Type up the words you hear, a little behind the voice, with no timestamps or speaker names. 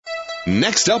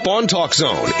Next up on Talk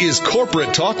Zone is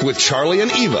Corporate Talk with Charlie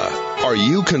and Eva. Are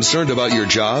you concerned about your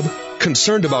job?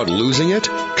 Concerned about losing it?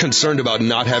 Concerned about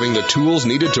not having the tools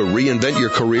needed to reinvent your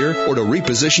career or to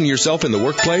reposition yourself in the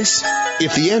workplace?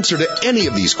 If the answer to any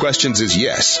of these questions is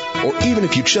yes, or even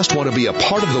if you just want to be a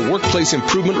part of the workplace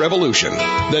improvement revolution,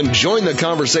 then join the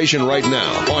conversation right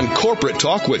now on Corporate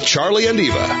Talk with Charlie and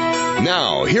Eva.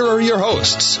 Now, here are your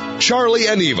hosts, Charlie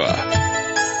and Eva.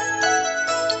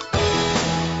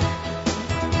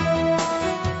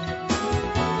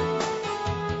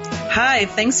 Hi,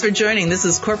 thanks for joining. This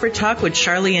is Corporate Talk with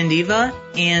Charlie and Eva,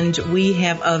 and we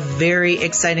have a very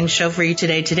exciting show for you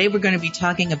today. Today we're going to be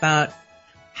talking about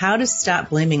how to stop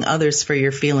blaming others for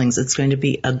your feelings. It's going to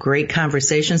be a great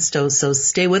conversation, so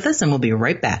stay with us and we'll be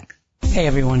right back. Hey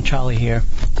everyone, Charlie here.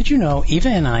 Did you know Eva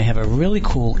and I have a really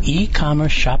cool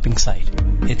e-commerce shopping site?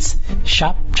 It's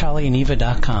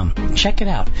shopcharlieandeva.com. Check it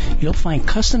out. You'll find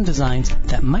custom designs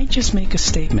that might just make a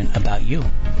statement about you.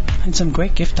 And some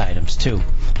great gift items too.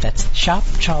 That's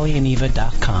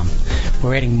shopcharlieandeva.com.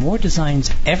 We're adding more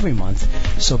designs every month,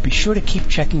 so be sure to keep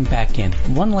checking back in.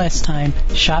 One last time,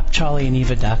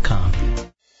 shopcharlieandeva.com.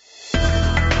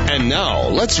 And now,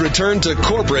 let's return to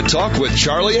Corporate Talk with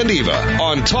Charlie and Eva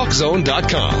on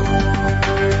TalkZone.com.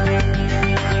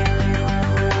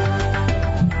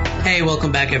 Hey,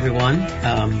 welcome back, everyone.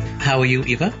 How are you,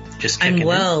 Eva? Just I'm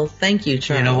well. Thank you,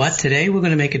 Charlie. You know what? Today we're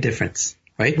going to make a difference,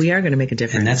 right? We are going to make a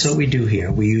difference. And that's what we do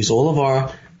here. We use all of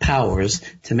our powers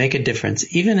to make a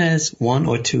difference, even as one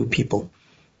or two people.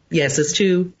 Yes, as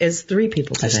three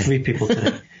people today. As three people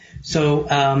today. So,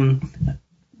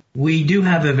 we do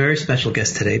have a very special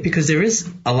guest today because there is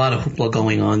a lot of hoopla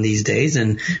going on these days,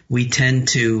 and we tend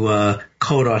to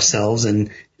code ourselves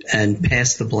and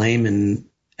pass the blame and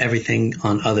everything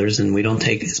on others, and we don't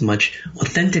take as much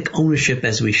authentic ownership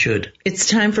as we should. It's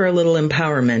time for a little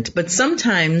empowerment, but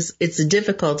sometimes it's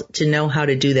difficult to know how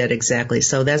to do that exactly.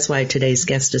 So that's why today's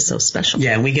guest is so special.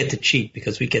 Yeah, and we get to cheat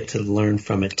because we get to learn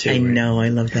from it too. I know, I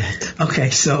love that. Okay,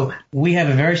 so we have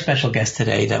a very special guest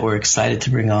today that we're excited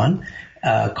to bring on.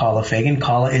 Carla Fagan.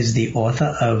 Carla is the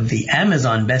author of the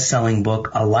Amazon best-selling book,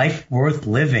 A Life Worth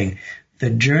Living, The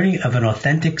Journey of an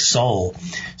Authentic Soul.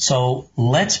 So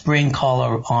let's bring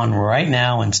Carla on right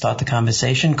now and start the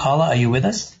conversation. Carla, are you with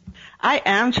us? I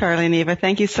am, Charlie and Eva.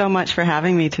 Thank you so much for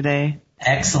having me today.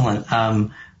 Excellent.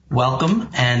 Welcome.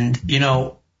 And, you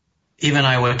know, Eva and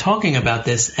I were talking about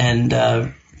this and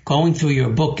going through your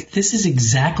book. This is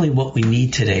exactly what we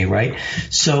need today, right?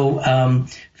 So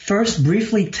first,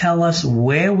 briefly tell us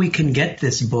where we can get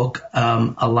this book,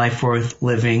 A Life Worth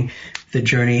Living, The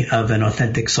Journey of an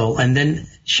Authentic Soul, and then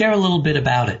share a little bit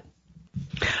about it.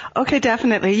 Okay,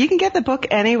 definitely. You can get the book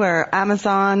anywhere.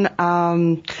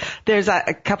 Amazon, there's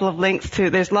a couple of links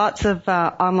there's lots of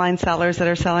online sellers that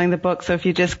are selling the book, so if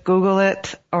you just Google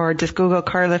it or just Google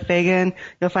Carla Fagan,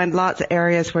 you'll find lots of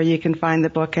areas where you can find the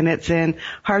book, and it's in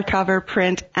hardcover,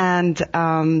 print, and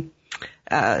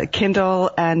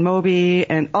Kindle and Mobi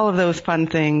and all of those fun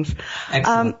things.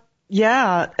 Excellent.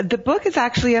 Yeah, the book is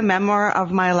actually a memoir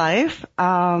of my life.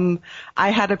 I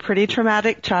had a pretty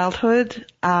traumatic childhood,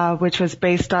 which was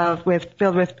filled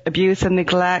with abuse and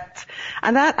neglect.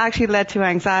 And that actually led to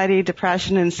anxiety,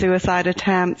 depression, and suicide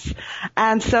attempts.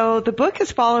 And so the book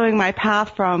is following my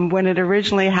path from when it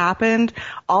originally happened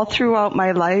all throughout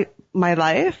my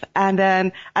life. And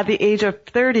then at the age of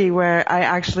 30, where I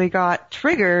actually got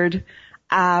triggered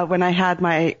when I had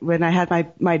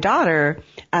my daughter,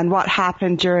 and what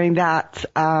happened during that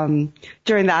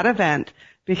event,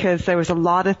 because there was a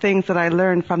lot of things that I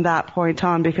learned from that point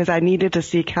on because I needed to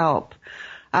seek help.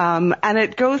 And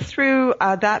it goes through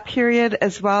that period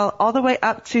as well, all the way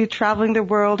up to traveling the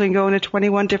world and going to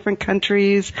 21 different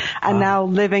countries, and now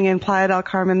living in Playa del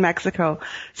Carmen, Mexico.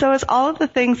 So it's all of the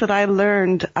things that I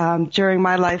learned during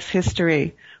my life's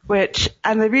history.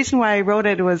 And the reason why I wrote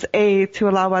it was A, to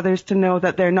allow others to know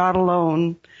that they're not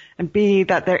alone, and B,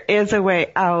 that there is a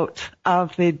way out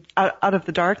of the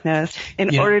darkness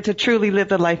in order to truly live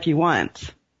the life you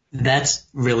want. That's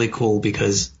really cool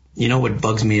because you know what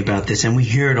bugs me about this, and we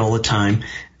hear it all the time,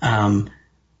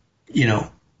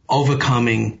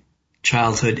 overcoming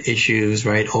childhood issues,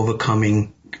 right?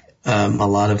 Overcoming a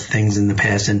lot of things in the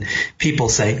past, and people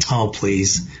say, oh,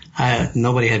 please,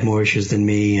 nobody had more issues than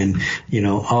me, and,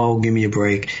 oh, give me a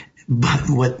break. But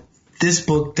what this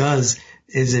book does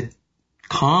is it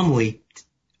calmly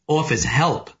offers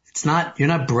help. You're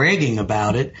not bragging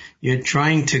about it. You're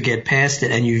trying to get past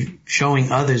it, and you're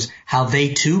showing others how they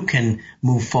too can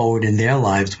move forward in their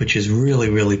lives, which is really,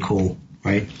 really cool,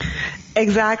 right?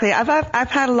 Exactly.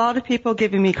 I've had a lot of people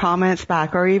giving me comments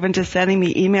back, or even just sending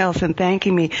me emails and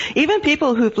thanking me. Even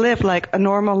people who've lived like a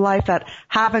normal life that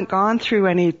haven't gone through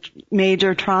any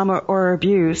major trauma or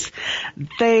abuse,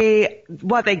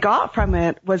 what they got from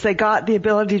it was they got the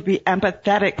ability to be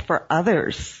empathetic for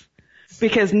others.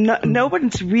 Because no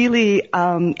one's really,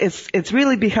 it's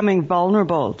really becoming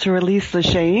vulnerable to release the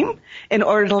shame in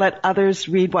order to let others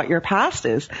read what your past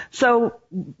is. So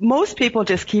most people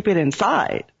just keep it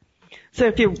inside. So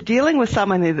if you're dealing with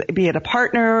someone, be it a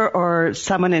partner or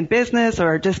someone in business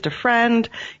or just a friend,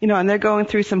 and they're going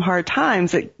through some hard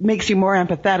times, it makes you more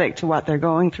empathetic to what they're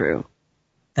going through.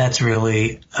 That's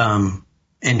really,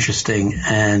 interesting.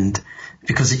 And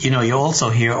because, you also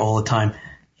hear all the time,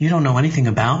 you don't know anything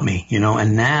about me,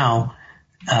 and now,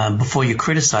 before you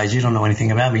criticize, you don't know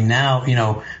anything about me.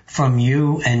 Now, from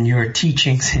you and your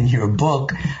teachings in your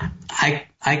book,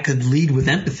 I could lead with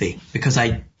empathy because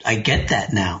I get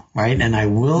that now, right? And I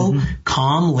will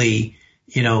calmly,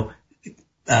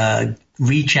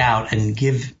 reach out and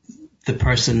give the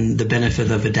person the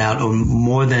benefit of a doubt, or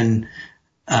more than,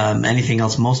 anything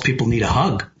else. Most people need a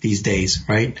hug these days,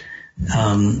 right?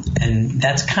 And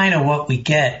that's kind of what we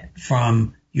get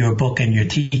from your book and your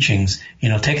teachings.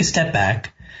 Take a step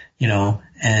back,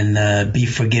 and be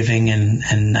forgiving,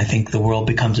 and I think the world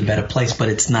becomes a better place, but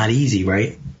it's not easy,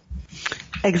 right?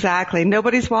 Exactly.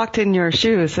 Nobody's walked in your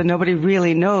shoes, so nobody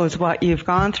really knows what you've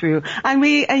gone through.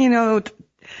 And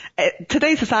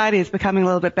today's society is becoming a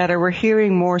little bit better. We're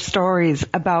hearing more stories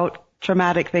about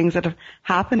traumatic things that have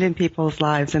happened in people's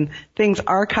lives, and things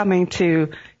are coming to,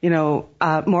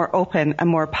 more open and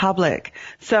more public.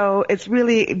 So it's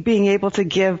really being able to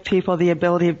give people the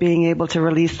ability of being able to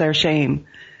release their shame.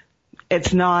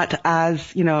 It's not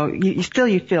as, you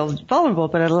feel vulnerable,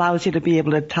 but it allows you to be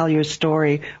able to tell your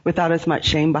story without as much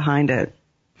shame behind it.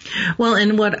 Well,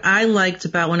 and what I liked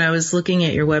about when I was looking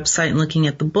at your website and looking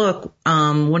at the book,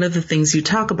 one of the things you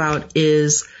talk about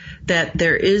is that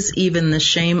there is even the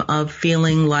shame of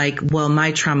feeling like, well,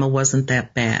 my trauma wasn't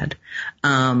that bad.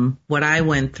 What I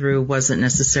went through wasn't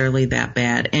necessarily that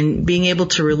bad, and being able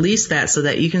to release that so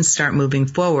that you can start moving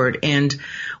forward. And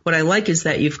what I like is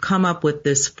that you've come up with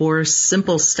this 4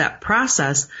 simple step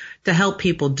process to help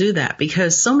people do that,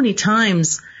 because so many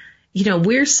times,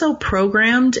 we're so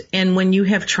programmed, and when you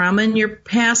have trauma in your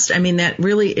past, that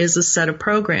really is a set of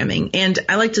programming. And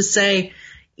I like to say,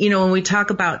 when we talk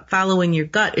about following your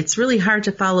gut, it's really hard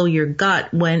to follow your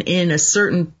gut when in a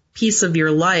certain piece of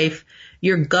your life,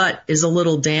 your gut is a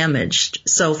little damaged.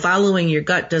 So following your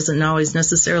gut doesn't always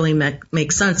necessarily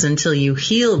make sense until you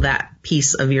heal that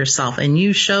piece of yourself, and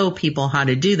you show people how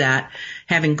to do that,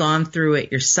 having gone through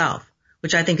it yourself,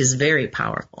 which I think is very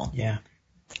powerful. Yeah.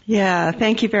 Yeah,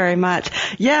 thank you very much.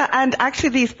 Yeah, and actually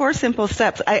these 4 simple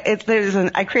steps, I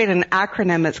create an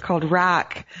acronym. It's called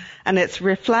RAC, and it's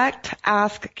reflect,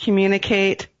 ask,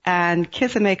 communicate, and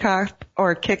kiss and make up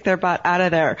or kick their butt out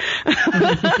of there.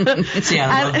 See,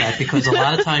 I love that, because a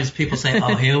lot of times people say,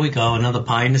 oh, here we go, another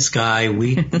pie in the sky,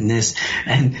 weakness.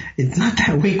 And it's not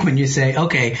that weak when you say,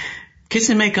 okay, kiss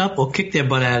and make up or kick their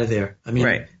butt out of there.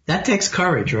 Right. That takes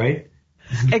courage, right?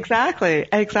 Exactly.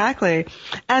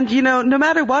 And, no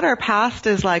matter what our past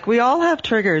is like, we all have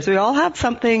triggers. We all have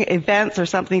events or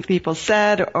something people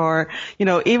said, or,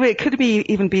 even it could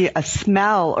even be a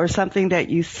smell or something that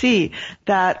you see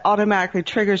that automatically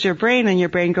triggers your brain, and your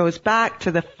brain goes back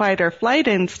to the fight or flight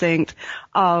instinct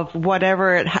of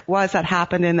whatever it was that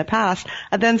happened in the past.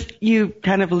 And then you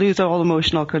kind of lose all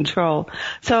emotional control.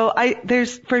 So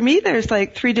for me, there's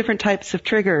like 3 different types of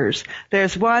triggers.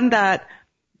 There's one that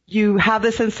you have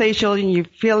the sensation, you're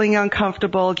feeling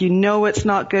uncomfortable, you know it's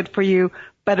not good for you,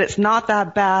 but it's not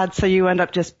that bad, so you end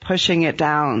up just pushing it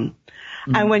down.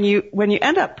 Mm-hmm. And when you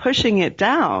end up pushing it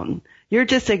down, you're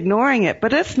just ignoring it,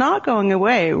 but it's not going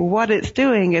away. What it's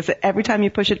doing is that every time you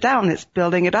push it down, it's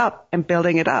building it up and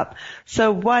building it up.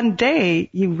 So one day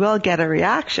you will get a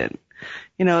reaction.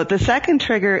 The second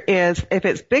trigger is if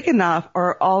it's big enough,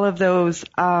 or all of those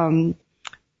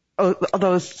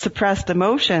suppressed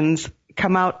emotions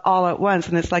come out all at once,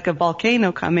 and it's like a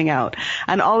volcano coming out,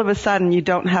 and all of a sudden you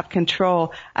don't have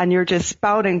control, and you're just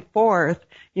spouting forth,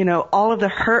 all of the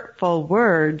hurtful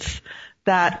words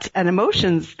and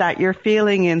emotions that you're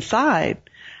feeling inside.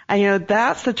 And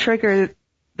that's the trigger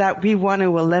that we want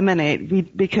to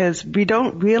eliminate, because we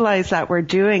don't realize that we're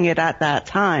doing it at that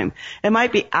time. It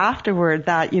might be afterward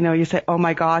that, you say, oh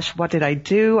my gosh, what did I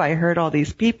do? I hurt all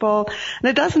these people. And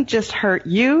it doesn't just hurt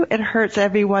you, it hurts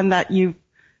everyone that you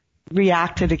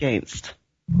reacted against.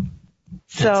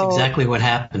 That's exactly what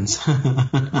happens.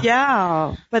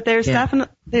 Yeah, but there's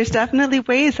definitely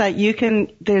ways that you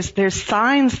can, there's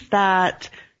signs that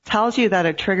tells you that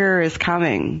a trigger is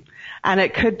coming. And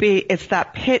it could be, it's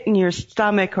that pit in your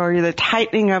stomach or the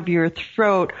tightening of your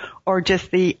throat or just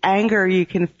the anger you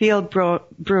can feel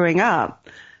brewing up.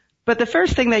 But the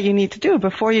first thing that you need to do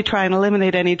before you try and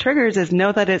eliminate any triggers is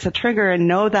know that it's a trigger and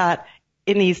know that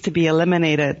it needs to be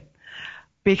eliminated.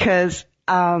 Because,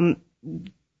 and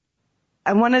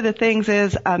one of the things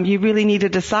is, you really need to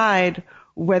decide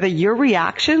whether your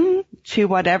reaction to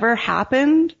whatever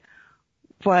happened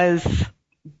was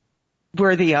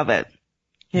worthy of it.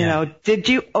 You know, did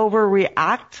you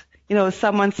overreact? You know,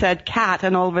 someone said cat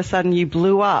and all of a sudden you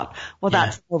blew up. Well,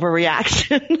 that's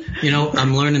overreaction. You know,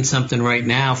 I'm learning something right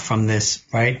now from this,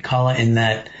 right, Carla, in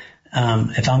that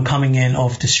if I'm coming in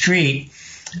off the street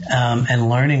and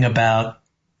learning about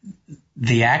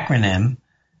the acronym,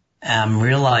 I'm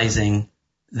realizing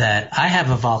that I have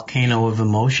a volcano of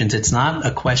emotions. It's not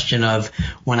a question of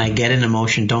when I get an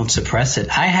emotion, don't suppress it.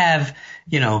 I have,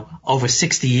 you know, over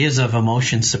 60 years of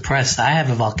emotion suppressed. I have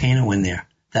a volcano in there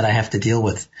that I have to deal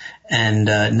with, and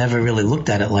never really looked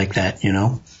at it like that, you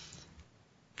know.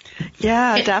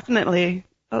 Yeah, definitely.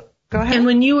 Oh, go ahead. And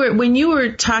when you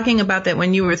were talking about that,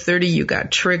 when you were 30, you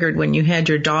got triggered when you had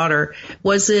your daughter.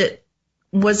 Was it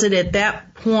at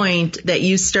that point that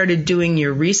you started doing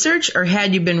your research, or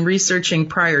had you been researching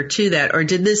prior to that, or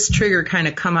did this trigger kind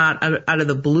of come out of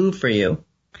the blue for you?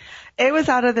 It was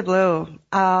out of the blue.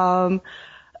 I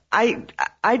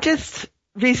just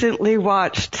recently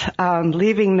watched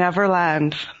Leaving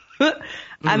Neverland.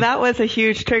 And that was a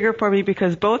huge trigger for me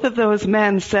because both of those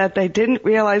men said they didn't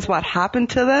realize what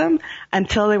happened to them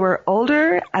until they were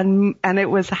older, and it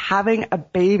was having a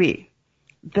baby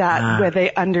where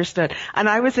they understood. And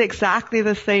I was exactly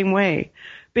the same way.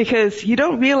 Because you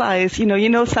don't realize, you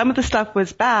know some of the stuff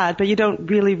was bad, but you don't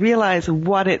really realize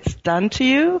what it's done to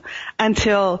you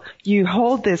until you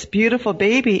hold this beautiful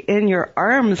baby in your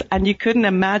arms, and you couldn't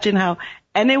imagine how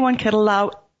anyone could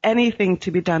allow anything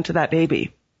to be done to that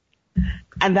baby.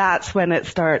 And that's when it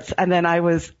starts. And then I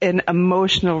was in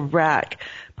emotional wreck.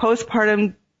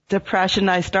 Postpartum depression,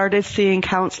 I started seeing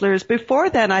counselors. Before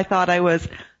then, I thought I was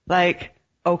like,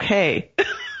 okay.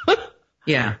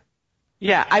 Yeah.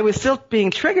 Yeah, I was still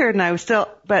being triggered and I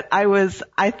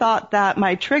thought that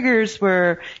my triggers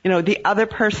were, the other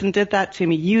person did that to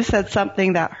me. You said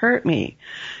something that hurt me.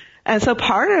 And so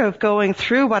part of going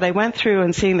through what I went through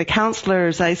and seeing the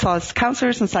counselors, I saw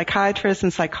counselors and psychiatrists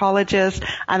and psychologists,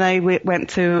 and I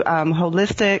went to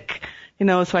holistic,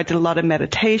 so I did a lot of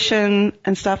meditation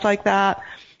and stuff like that.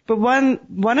 But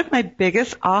one of my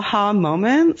biggest aha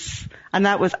moments, and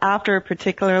that was after a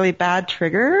particularly bad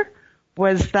trigger,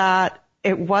 was that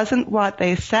it wasn't what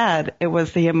they said, it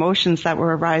was the emotions that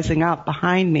were rising up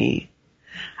behind me.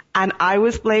 And I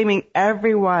was blaming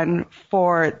everyone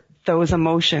for those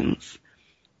emotions,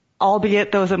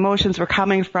 albeit those emotions were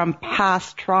coming from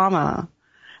past trauma.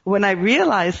 When I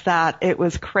realized that, it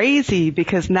was crazy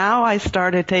because now I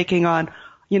started taking on,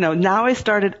 now I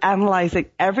started analyzing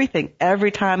everything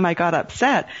every time I got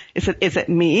upset. Is it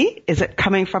me? Is it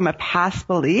coming from a past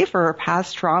belief or a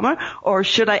past trauma? Or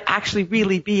should I actually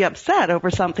really be upset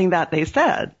over something that they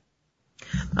said?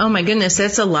 Oh my goodness,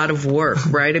 that's a lot of work,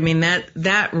 right? I mean,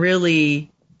 that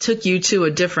really took you to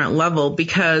a different level,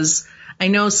 because I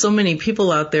know so many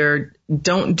people out there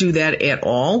don't do that at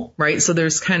all, right? So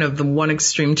there's kind of the one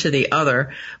extreme to the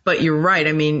other. But you're right.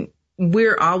 I mean,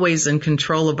 we're always in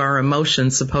control of our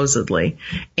emotions, supposedly.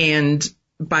 And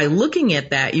by looking at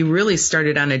that, you really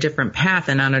started on a different path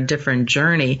and on a different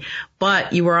journey.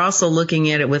 But you were also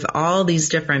looking at it with all these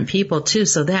different people too.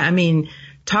 So that, I mean,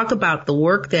 talk about the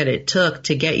work that it took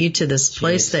to get you to this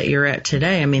place that you're at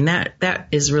today. I mean, that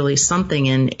is really something.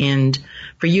 And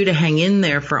for you to hang in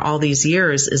there for all these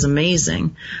years is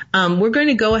amazing. We're going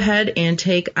to go ahead and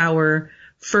take our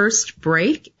first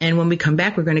break. And when we come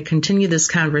back, we're going to continue this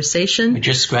conversation. We're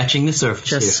just scratching the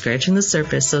surface. Scratching the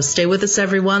surface. So stay with us,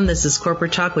 everyone. This is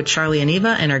Corporate Talk with Charlie and Eva.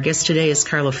 And our guest today is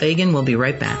Carla Fagan. We'll be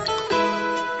right back.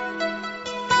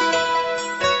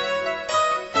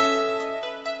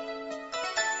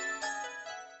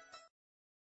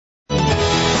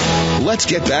 Let's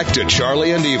get back to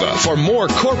Charlie and Eva for more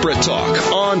Corporate Talk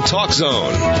on Talk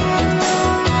Zone.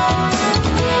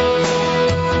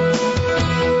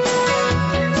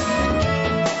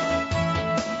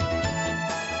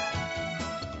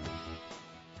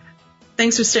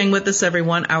 Thanks for staying with us,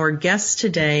 everyone. Our guest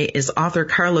today is author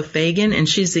Carla Fagan, and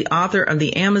she's the author of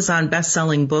the Amazon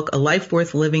best-selling book, A Life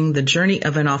Worth Living, The Journey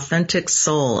of an Authentic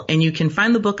Soul. And you can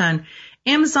find the book on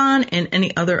Amazon and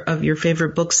any other of your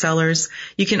favorite booksellers.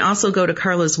 You can also go to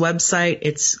Carla's website.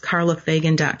 It's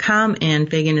carlafagan.com, and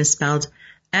Fagan is spelled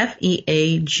F-E-A-G-A-N.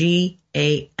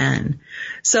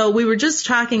 So we were just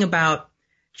talking about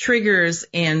triggers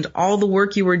and all the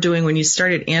work you were doing when you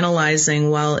started analyzing,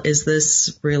 well, is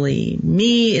this really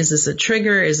me? Is this a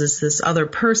trigger? Is this other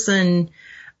person?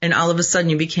 And all of a sudden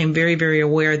you became very, very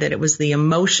aware that it was the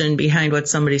emotion behind what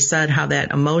somebody said, how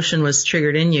that emotion was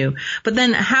triggered in you. But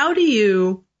then how do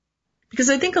you, because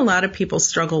I think a lot of people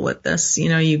struggle with this. You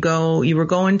know, you were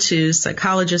going to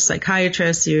psychologists,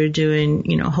 psychiatrists, you were doing,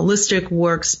 holistic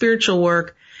work, spiritual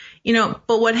work,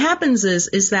 but what happens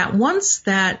is that once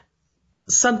that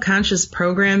subconscious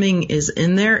programming is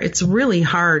in there, it's really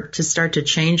hard to start to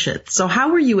change it. So how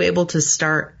were you able to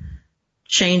start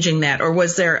changing that? Or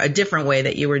was there a different way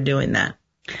that you were doing that?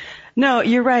 No,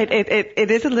 you're right.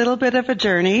 It is a little bit of a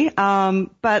journey.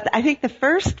 But I think the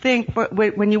first thing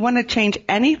when you want to change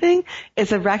anything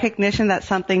is a recognition that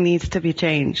something needs to be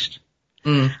changed.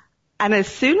 Mm. And as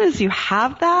soon as you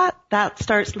have that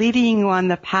starts leading you on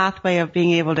the pathway of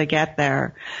being able to get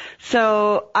there.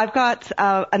 So I've got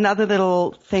another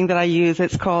little thing that I use.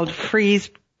 It's called freeze,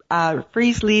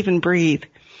 leave, and breathe.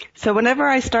 So whenever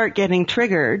I start getting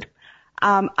triggered,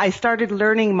 I started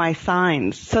learning my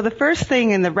signs. So the first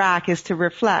thing in the rack is to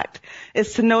reflect,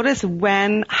 is to notice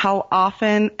when, how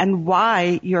often, and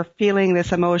why you're feeling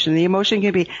this emotion. The emotion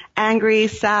can be angry,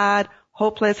 sad,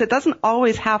 hopeless. It doesn't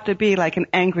always have to be like an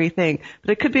angry thing,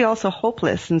 but it could be also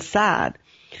hopeless and sad.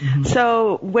 Mm-hmm.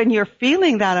 So when you're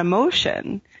feeling that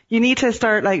emotion, you need to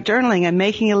start like journaling and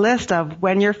making a list of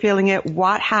when you're feeling it,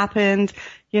 what happened,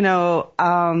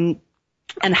 and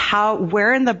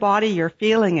where in the body you're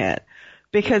feeling it.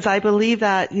 Because I believe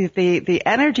that the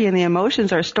energy and the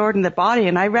emotions are stored in the body,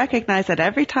 and I recognize that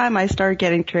every time I started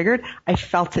getting triggered, I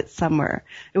felt it somewhere.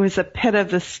 It was the pit of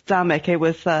the stomach, it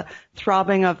was the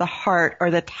throbbing of the heart,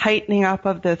 or the tightening up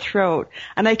of the throat,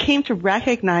 and I came to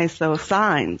recognize those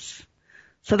signs.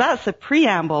 So that's the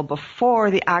preamble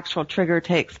before the actual trigger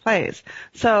takes place.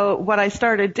 So what I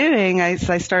started doing, I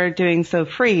started doing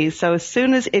freeze. So as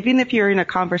soon as, even if you're in a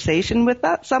conversation with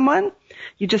someone,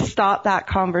 you just stop that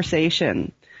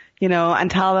conversation,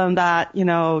 and tell them that,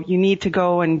 you need to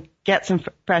go and get some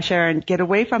fresh air and get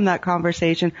away from that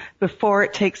conversation before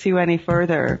it takes you any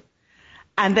further.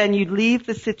 And then you leave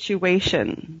the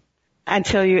situation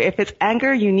until if it's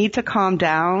anger, you need to calm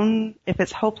down. If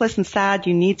it's hopeless and sad,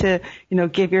 you need to,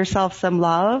 give yourself some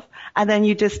love. And then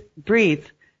you just breathe.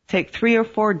 Take 3 or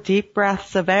 4 deep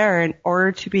breaths of air in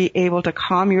order to be able to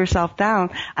calm yourself down.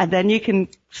 And then you can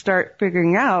start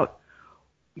figuring out,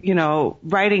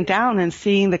 writing down and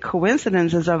seeing the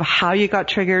coincidences of how you got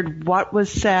triggered, what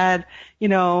was said,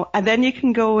 and then you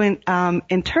can go in,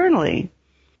 internally.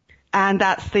 And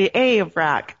that's the A of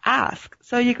RAC, ask.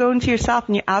 So you go into yourself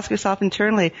and you ask yourself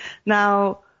internally,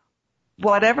 now,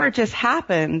 whatever just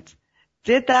happened,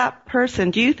 do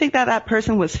you think that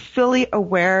person was fully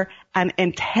aware and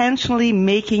intentionally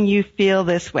making you feel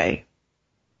this way?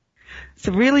 It's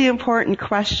a really important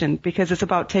question because it's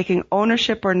about taking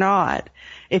ownership or not.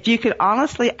 If you could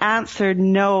honestly answer,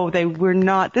 no, they were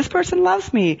not. This person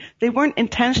loves me. They weren't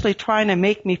intentionally trying to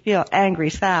make me feel angry,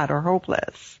 sad, or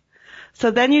hopeless. So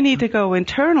then you need to go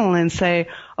internal and say,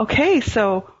 okay,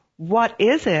 so what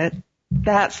is it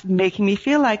that's making me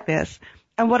feel like this?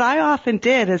 And what I often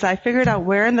did is I figured out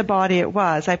where in the body it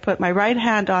was. I put my right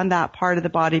hand on that part of the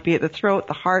body, be it the throat,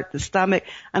 the heart, the stomach,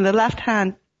 and the left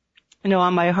hand,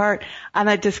 on my heart. And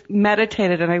I just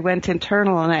meditated and I went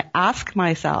internal and I asked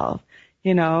myself,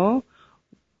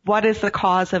 what is the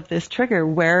cause of this trigger?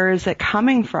 Where is it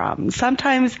coming from?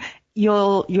 Sometimes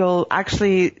you'll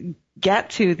actually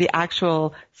get to the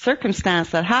actual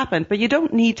circumstance that happened, but you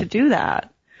don't need to do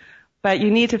that. But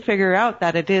you need to figure out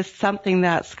that it is something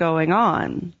that's going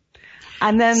on.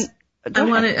 And then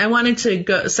I wanted to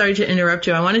go, sorry to interrupt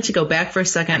you. I wanted to go back for a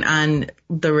second on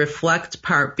the reflect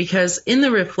part, because in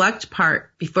the reflect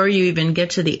part, before you even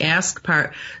get to the ask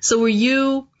part, so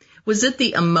was it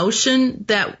the emotion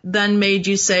that then made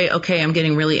you say, okay, I'm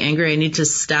getting really angry, I need to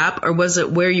stop? Or was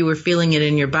it where you were feeling it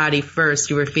in your body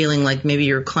first? You were feeling like maybe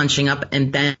you were clenching up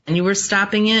and then you were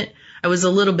stopping it? I was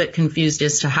a little bit confused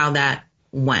as to how that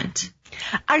went.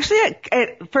 Actually,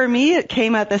 for me, it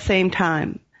came at the same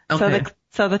time. Okay.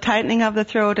 So the tightening of the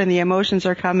throat and the emotions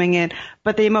are coming in,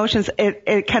 but the emotions,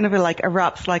 it kind of like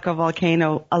erupts like a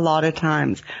volcano a lot of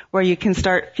times, where you can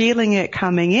start feeling it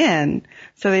coming in.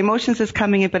 So the emotions is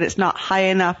coming in, but it's not high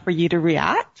enough for you to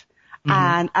react. Mm-hmm.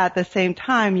 And at the same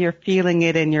time, you're feeling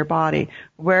it in your body.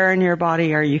 Where in your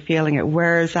body are you feeling it?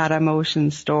 Where is that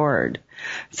emotion stored?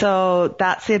 So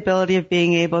that's the ability of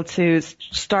being able to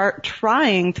start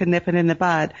trying to nip it in the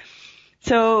bud.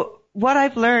 So what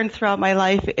I've learned throughout my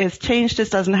life is change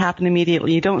just doesn't happen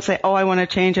immediately. You don't say, oh, I want to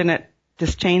change, and it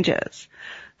just changes.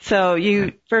 So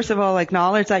you, first of all,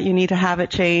 acknowledge that you need to have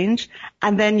it change,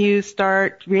 and then you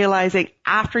start realizing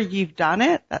after you've done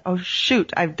it, that, oh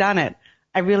shoot, I've done it.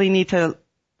 I really need to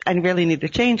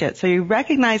change it. So you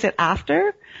recognize it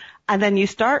after, and then you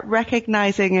start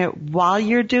recognizing it while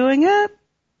you're doing it,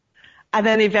 and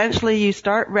then eventually you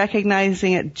start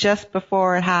recognizing it just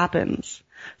before it happens.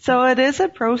 So it is a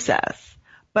process.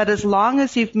 But as long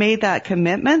as you've made that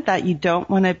commitment that you don't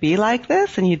want to be like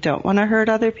this and you don't want to hurt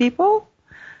other people,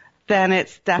 then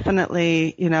it's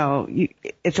definitely,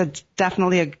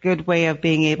 definitely a good way of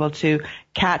being able to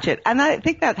catch it. And I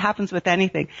think that happens with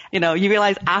anything. You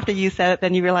realize after you said it,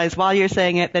 then you realize while you're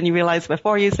saying it, then you realize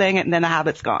before you're saying it, and then the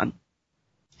habit's gone.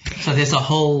 So there's a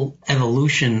whole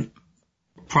evolution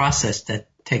process that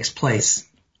takes place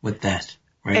with that,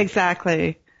 right?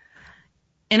 Exactly.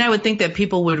 And I would think that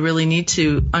people would really need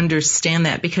to understand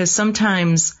that, because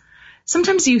sometimes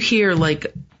you hear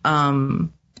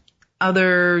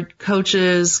other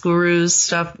coaches, gurus,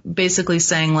 stuff basically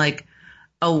saying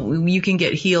oh, you can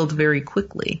get healed very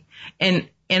quickly. And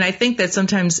I think that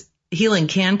sometimes healing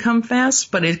can come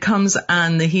fast, but it comes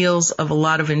on the heels of a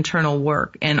lot of internal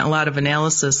work and a lot of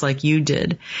analysis like you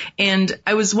did. And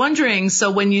I was wondering,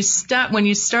 so when you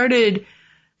started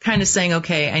kind of saying,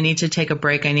 okay, I need to take a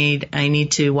break, I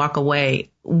need to walk away,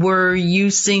 were you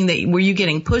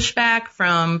getting pushback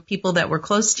from people that were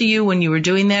close to you when you were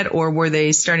doing that, or were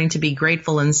they starting to be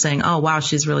grateful and saying, oh wow,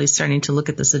 she's really starting to look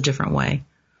at this a different way?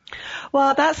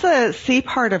 Well, that's the C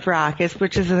part of RAC,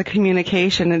 which is the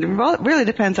communication. And it really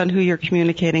depends on who you're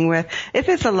communicating with. If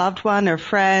it's a loved one or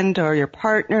friend or your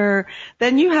partner,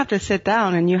 then you have to sit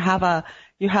down and you have a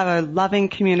loving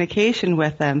communication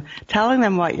with them, telling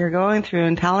them what you're going through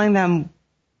and telling them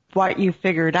what you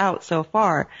figured out so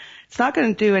far. It's not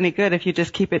going to do any good if you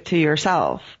just keep it to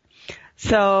yourself.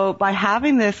 So by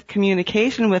having this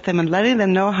communication with them and letting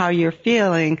them know how you're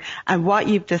feeling and what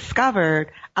you've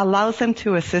discovered allows them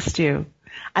to assist you,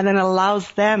 and then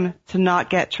allows them to not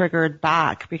get triggered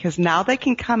back, because now they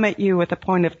can come at you with a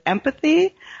point of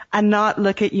empathy and not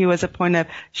look at you as a point of,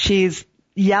 she's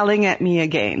yelling at me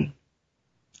again.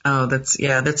 Oh, that's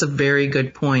a very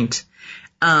good point.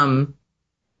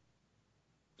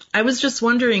 I was just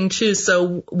wondering too,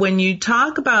 so when you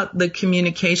talk about the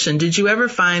communication, did you ever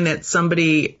find that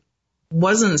somebody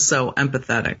wasn't so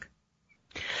empathetic?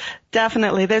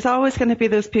 Definitely. There's always going to be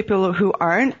those people who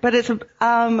aren't, but it's,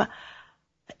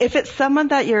 if it's someone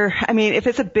that if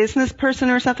it's a business person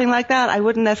or something like that, I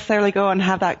wouldn't necessarily go and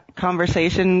have that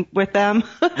conversation with them.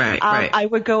 Right. I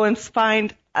would go and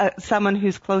find someone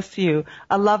who's close to you,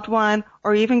 a loved one,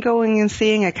 or even going and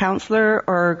seeing a counselor,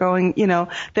 or going,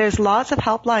 there's lots of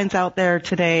helplines out there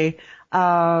today,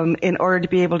 in order to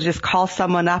be able to just call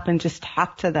someone up and just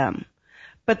talk to them.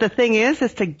 But the thing is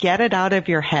to get it out of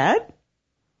your head.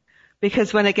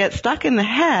 Because when it gets stuck in the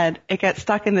head, it gets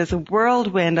stuck in this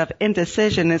whirlwind of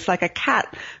indecision. It's like a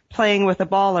cat playing with a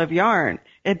ball of yarn.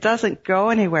 It doesn't go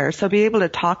anywhere. So be able to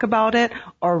talk about it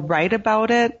or write about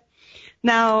it.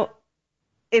 Now,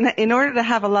 in order to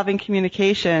have a loving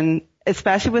communication,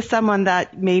 especially with someone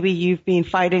that maybe you've been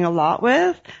fighting a lot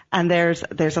with, and there's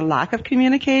a lack of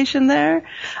communication there,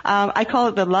 I call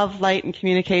it the love, light, and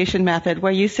communication method,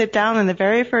 where you sit down and the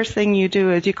very first thing you do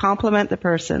is you compliment the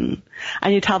person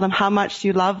and you tell them how much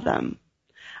you love them.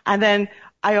 And then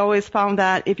I always found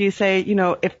that if you say,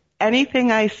 if anything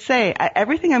I say,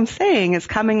 everything I'm saying is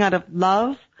coming out of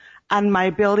love and my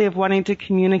ability of wanting to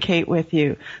communicate with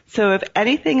you. So if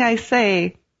anything I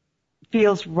say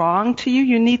feels wrong to you,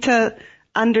 you need to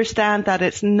understand that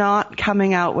it's not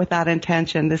coming out with that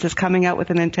intention. This is coming out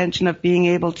with an intention of being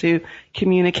able to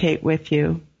communicate with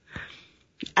you.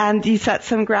 And you set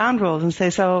some ground rules and say,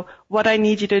 so what I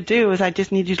need you to do is I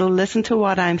just need you to listen to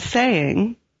what I'm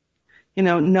saying,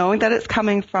 knowing that it's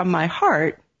coming from my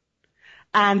heart,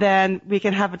 and then we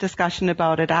can have a discussion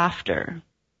about it after.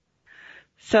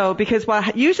 So, because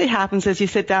what usually happens is you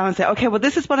sit down and say, okay, well,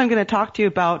 this is what I'm going to talk to you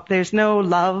about. There's no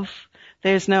love.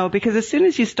 Because as soon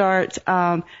as you start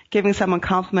giving someone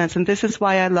compliments, and this is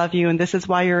why I love you, and this is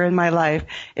why you're in my life,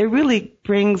 it really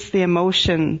brings the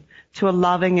emotion to a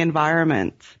loving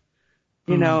environment,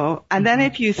 And then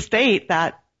if you state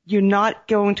that you're not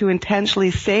going to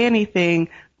intentionally say anything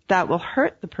that will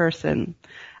hurt the person,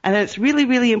 and then it's really,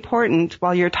 really important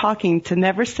while you're talking to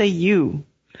never say you.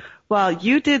 Well,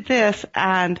 you did this,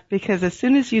 and because as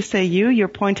soon as you say you're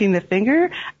pointing the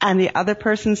finger, and the other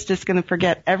person's just going to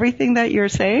forget everything that you're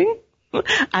saying,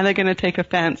 and they're going to take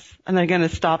offense, and they're going to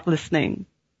stop listening.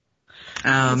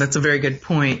 Oh, that's a very good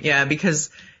point. Yeah, because,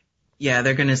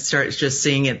 they're going to start just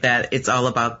seeing it that it's all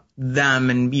about them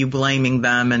and you blaming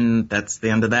them, and that's the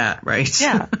end of that, right?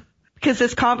 Yeah. Because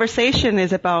this conversation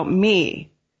is about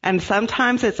me. And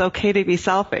sometimes it's okay to be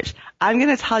selfish. I'm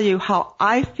going to tell you how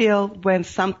I feel when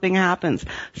something happens.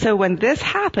 So when this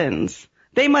happens,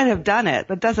 they might have done it,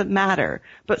 but it doesn't matter.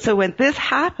 But so when this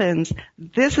happens,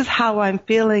 this is how I'm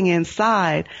feeling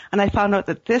inside. And I found out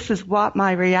that this is what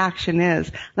my reaction is.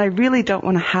 And I really don't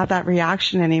want to have that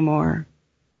reaction anymore.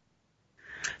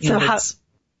 That's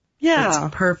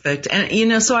perfect.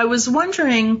 And, so I was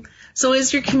wondering, so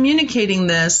as you're communicating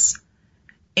this,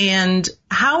 and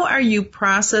how are you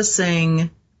processing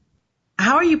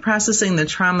the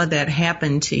trauma that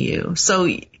happened to you? So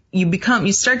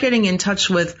you start getting in touch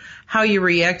with how you're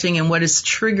reacting and what is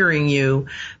triggering you,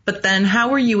 but then how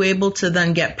were you able to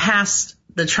then get past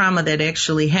the trauma that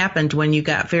actually happened when you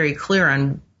got very clear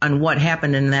on what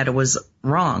happened and that it was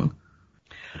wrong?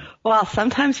 Well,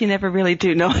 sometimes you never really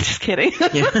do. No, I'm just kidding.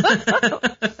 Yeah.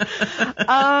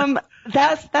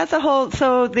 That's a whole,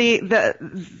 so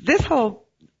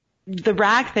the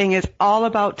rag thing is all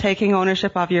about taking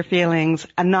ownership of your feelings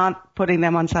and not putting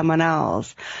them on someone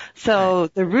else. So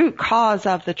the root cause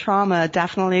of the trauma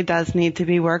definitely does need to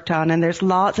be worked on, and there's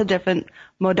lots of different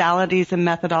modalities and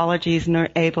methodologies and are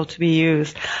able to be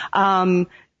used.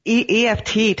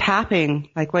 EFT tapping,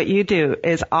 like what you do,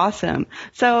 is awesome.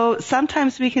 So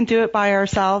sometimes we can do it by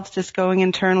ourselves, just going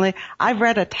internally. I've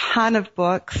read a ton of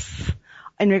books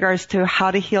in regards to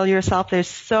how to heal yourself. There's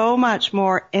so much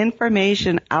more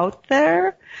information out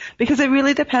there because it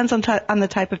really depends on the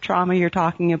type of trauma you're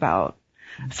talking about.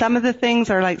 Some of the things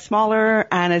are like smaller,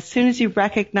 and as soon as you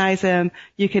recognize them,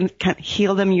 you can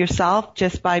heal them yourself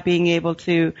just by being able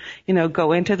to,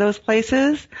 go into those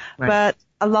places. Right. But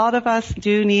a lot of us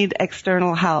do need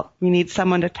external help. We need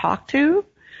someone to talk to,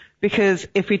 because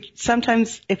if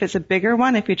it's a bigger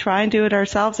one, if we try and do it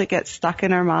ourselves, it gets stuck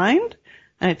in our mind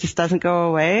and it just doesn't go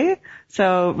away.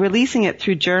 So releasing it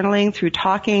through journaling, through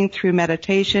talking, through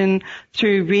meditation,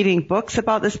 through reading books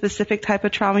about the specific type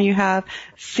of trauma you have,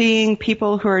 seeing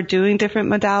people who are doing different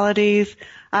modalities.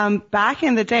 Back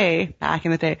in the day,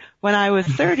 when I was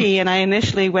 30 and I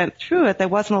initially went through it, there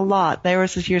wasn't a lot. There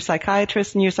was your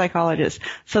psychiatrist and your psychologist.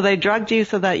 So they drugged you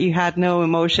so that you had no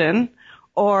emotion,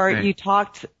 or right. you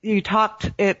talked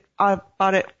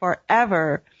about it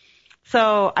forever.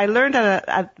 So I learned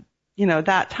at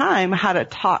that time how to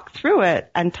talk through it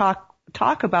and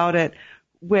talk about it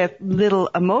with little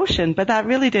emotion, but that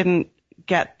really didn't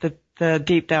get the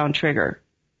deep down trigger,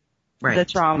 right. the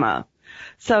trauma.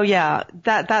 So yeah,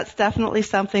 that's definitely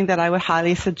something that I would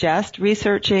highly suggest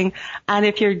researching. And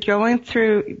if you're going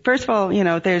through, first of all,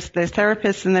 there's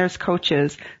therapists and there's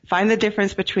coaches. Find the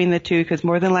difference between the two, because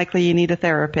more than likely you need a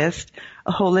therapist,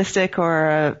 a holistic or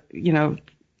a,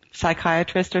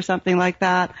 psychiatrist or something like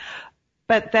that.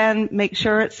 But then make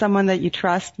sure it's someone that you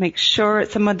trust. Make sure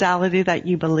it's a modality that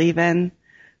you believe in.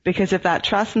 Because if that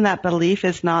trust and that belief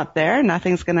is not there,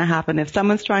 nothing's going to happen. If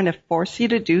someone's trying to force you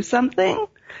to do something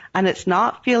and it's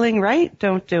not feeling right,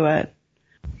 don't do it.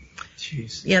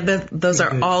 Jeez. Yeah, those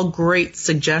are all great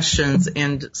suggestions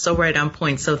and so right on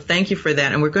point. So thank you for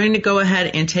that. And we're going to go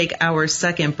ahead and take our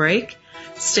second break.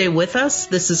 Stay with us.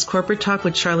 This is Corporate Talk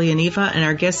with Charlie and Eva, and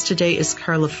our guest today is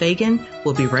Carla Fagan.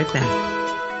 We'll be right back.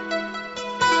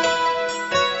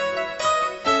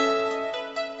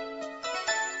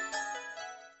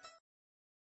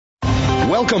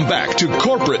 Welcome back to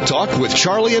Corporate Talk with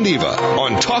Charlie and Eva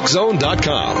on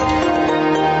TalkZone.com.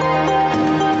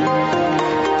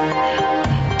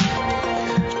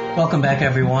 Welcome back,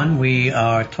 everyone. We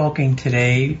are talking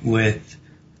today with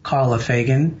Carla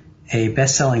Fagan, a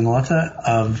best-selling author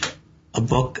of a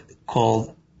book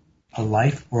called A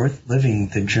Life Worth Living,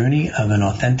 The Journey of an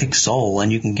Authentic Soul.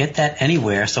 And you can get that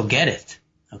anywhere, so get it,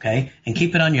 okay? And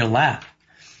keep it on your lap.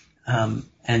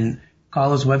 And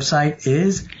Carla's website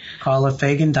is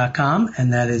carlafagan.com,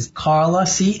 and that is Carla,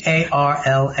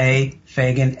 C-A-R-L-A,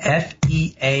 Fagan,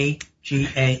 F-E-A-G-A-N.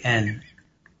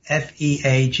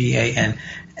 F-E-A-G-A-N.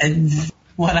 And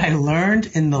what I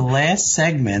learned in the last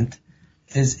segment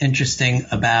is interesting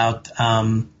about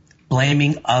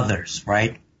blaming others,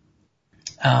 right?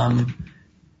 A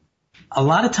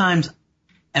lot of times,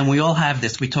 and we all have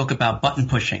this, we talk about button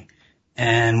pushing.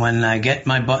 And when I get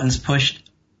my buttons pushed,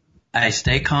 I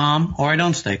stay calm or I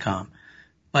don't stay calm.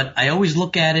 But I always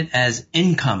look at it as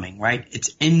incoming, right?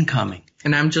 It's incoming.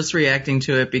 And I'm just reacting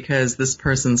to it because this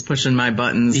person's pushing my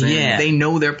buttons and they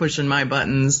know they're pushing my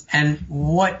buttons. And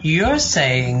what you're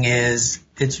saying is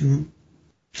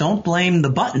don't blame the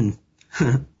button,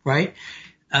 right?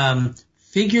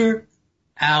 Figure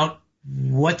out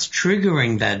what's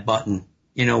triggering that button,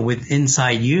 with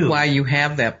inside you. Why you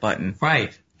have that button.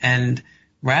 Right. And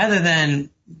rather than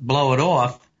blow it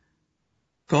off,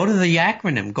 go to the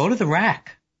acronym, go to the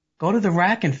RAC. Go to the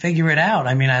RAC and figure it out.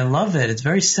 I mean, I love it. It's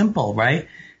very simple, right?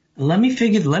 Let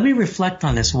me reflect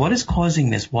on this. What is causing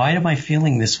this? Why am I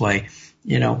feeling this way?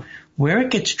 You know, where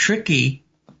it gets tricky,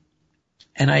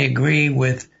 and I agree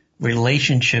with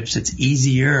relationships, it's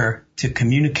easier to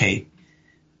communicate.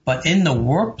 But in the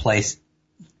workplace,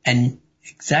 and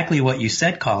exactly what you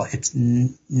said, Carl, it's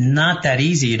not that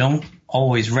easy. You don't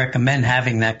always recommend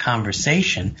having that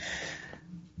conversation.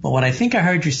 But what I think I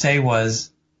heard you say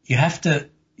was you have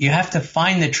to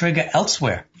find the trigger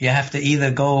elsewhere. You have to either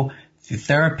go through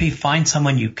therapy, find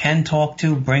someone you can talk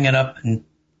to, bring it up and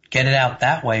get it out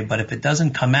that way. But if it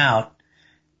doesn't come out,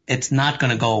 it's not going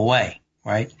to go away,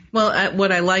 right? Well,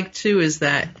 what I like too is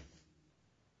that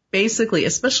basically,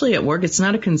 especially at work, it's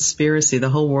not a conspiracy. The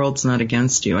whole world's not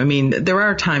against you. I mean, there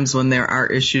are times when there are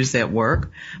issues at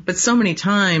work, but so many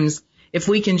times if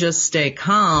we can just stay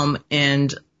calm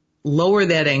and lower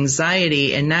that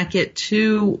anxiety and not get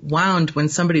too wound when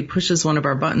somebody pushes one of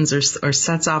our buttons or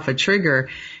sets off a trigger,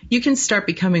 you can start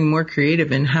becoming more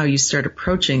creative in how you start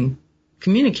approaching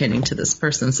communicating to this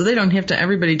person. So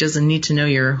everybody doesn't need to know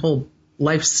your whole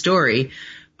life story.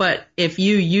 But if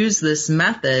you use this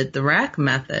method, the RAC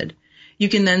method, you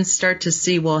can then start to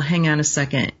see, well, hang on a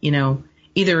second, you know,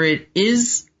 either it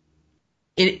is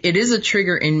a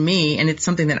trigger in me and it's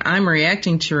something that I'm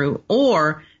reacting to,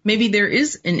 or maybe there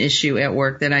is an issue at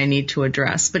work that I need to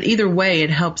address. But either way, it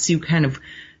helps you kind of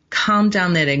calm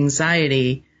down that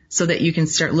anxiety so that you can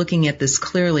start looking at this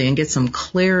clearly and get some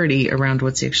clarity around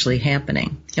what's actually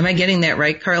happening. Am I getting that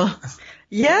right, Carla?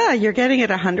 Yeah, you're getting it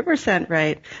 100%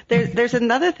 right. There's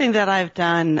another thing that I've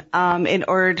done in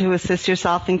order to assist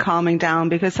yourself in calming down,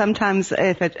 because sometimes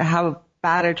how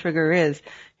bad a trigger is,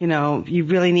 you know, you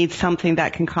really need something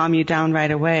that can calm you down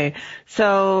right away.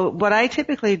 So what I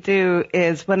typically do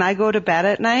is when I go to bed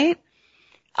at night,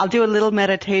 I'll do a little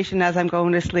meditation as I'm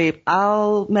going to sleep.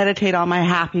 I'll meditate on my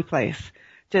happy place.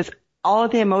 Just all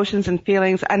of the emotions and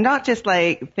feelings, and not just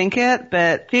like think it,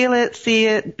 but feel it, see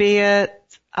it, be it,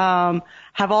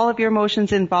 have all of your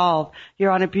emotions involved.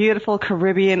 You're on a beautiful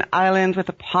Caribbean island with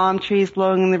the palm trees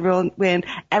blowing in the wind,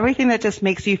 everything that just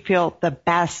makes you feel the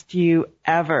best you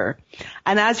ever.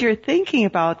 And as you're thinking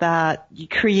about that, you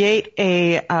create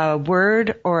a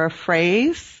word or a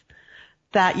phrase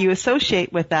that you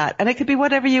associate with that. And it could be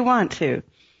whatever you want to.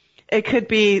 It could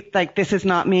be like, this is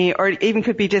not me, or it even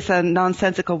could be just a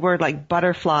nonsensical word like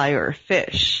butterfly or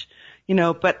fish. You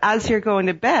know, but as you're going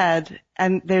to bed,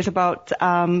 and there's about,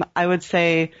 I would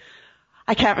say,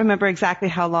 I can't remember exactly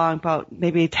how long, about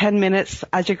maybe 10 minutes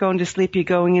as you're going to sleep, you're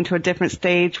going into a different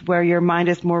stage where your mind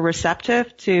is more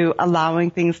receptive to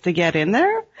allowing things to get in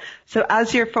there. So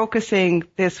as you're focusing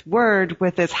this word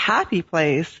with this happy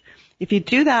place, if you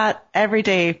do that every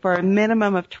day for a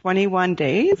minimum of 21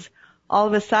 days, all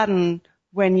of a sudden,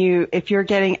 if you're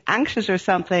getting anxious or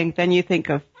something, then you think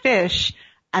of fish.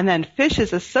 And then fish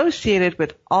is associated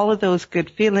with all of those good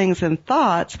feelings and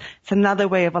thoughts. It's another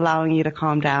way of allowing you to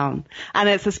calm down. And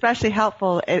it's especially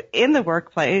helpful in the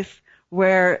workplace,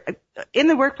 where in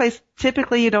the workplace,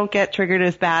 typically you don't get triggered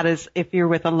as bad as if you're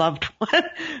with a loved one.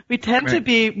 We tend to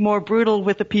be more brutal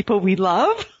with the people we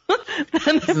love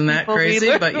than the Isn't that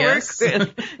crazy? But yes.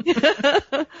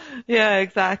 Yeah,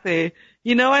 exactly.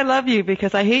 You know I love you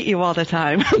because I hate you all the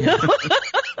time.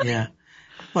 Yeah.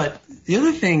 But the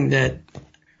other thing that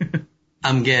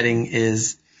I'm getting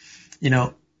is, you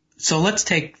know, so let's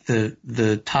take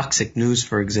the toxic news,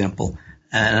 for example,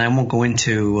 and I won't go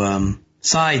into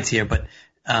sides here, but,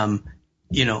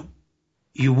 you know,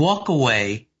 you walk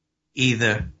away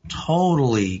either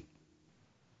totally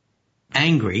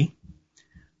angry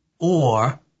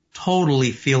or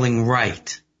totally feeling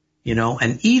right, you know,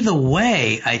 and either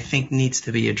way I think needs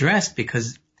to be addressed,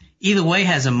 because either way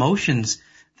has emotions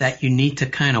that you need to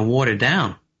kind of water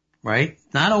down, right?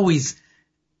 Not always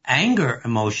anger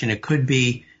emotion. It could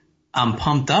be, I'm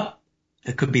pumped up.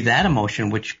 It could be that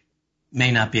emotion, which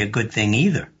may not be a good thing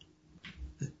either,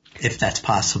 if that's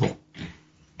possible.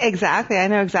 Exactly. I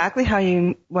know exactly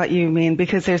what you mean,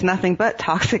 because there's nothing but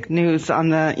toxic news on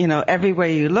the, you know, everywhere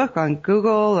you look, on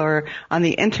Google or on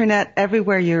the internet,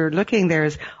 everywhere you're looking,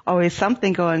 there's always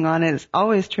something going on, and it's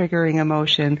always triggering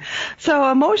emotion. So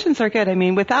emotions are good. I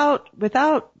mean, without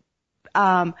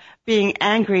being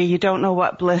angry, you don't know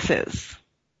what bliss is.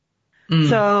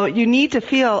 So you need to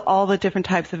feel all the different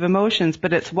types of emotions,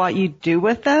 but it's what you do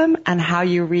with them and how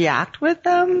you react with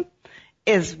them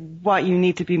is what you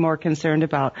need to be more concerned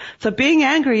about. So being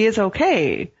angry is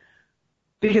okay,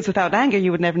 because without anger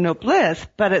you would never know bliss,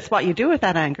 but it's what you do with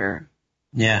that anger.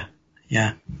 Yeah.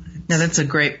 Now that's a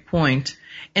great point.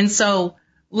 And so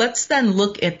let's then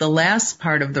look at the last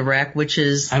part of the rack, which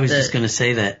is I was just going to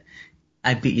say that.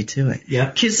 I beat you to it.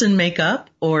 Yeah. Kiss and make up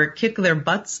or kick their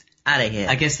butts out of here.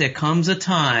 I guess there comes a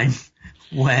time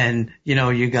when,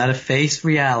 you got to face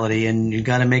reality and you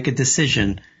got to make a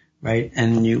decision, right?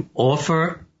 And you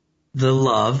offer the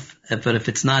love, but if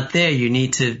it's not there, you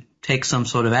need to take some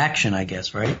sort of action, I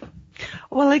guess, right?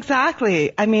 Well,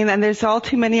 exactly. I mean, and there's all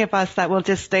too many of us that will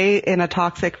just stay in a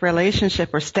toxic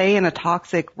relationship or stay in a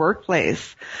toxic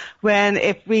workplace. When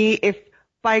if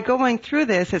by going through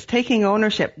this, it's taking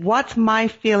ownership. What's my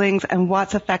feelings and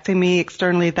what's affecting me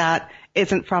externally that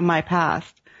isn't from my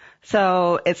past?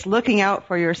 So it's looking out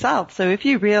for yourself. So if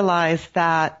you realize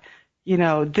that,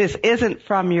 this isn't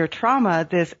from your trauma,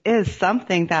 this is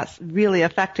something that's really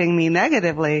affecting me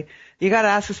negatively, you got to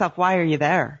ask yourself, why are you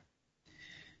there?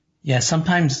 Yeah,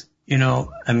 sometimes,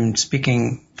 I'm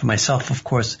speaking for myself, of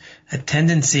course, a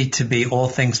tendency to be all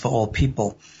things for all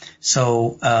people.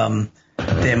 So,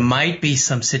 there might be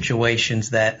some situations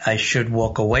that I should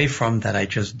walk away from that I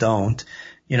just don't,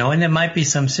 and there might be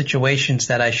some situations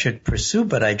that I should pursue,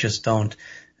 but I just don't,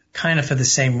 kind of for the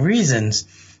same reasons.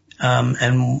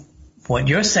 And what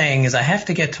you're saying is I have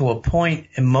to get to a point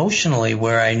emotionally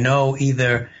where I know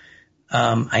either,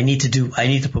 I need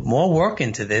to put more work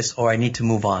into this or I need to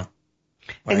move on.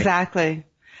 Right? Exactly.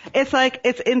 It's like,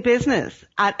 it's in business.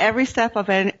 At every step of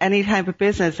any type of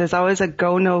business, there's always a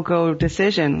go, no go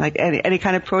decision, like any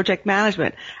kind of project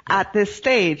management. At this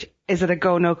stage, is it a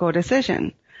go, no go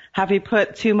decision? Have you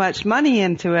put too much money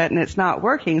into it and it's not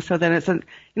working? So then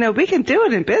we can do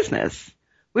it in business.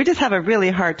 We just have a really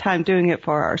hard time doing it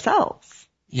for ourselves.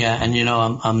 Yeah. And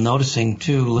I'm noticing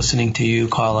too, listening to you,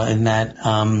 Carla, in that,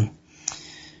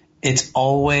 it's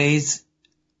always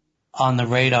on the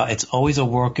radar. It's always a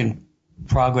work in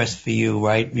progress for you,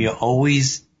 right? You're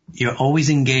always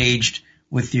engaged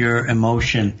with your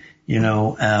emotion,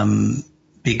 because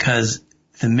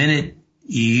the minute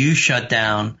you shut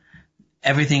down,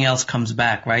 everything else comes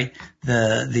back, right?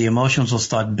 The emotions will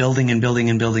start building and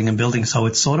building and building and building. So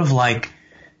it's sort of like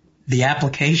the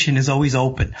application is always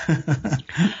open,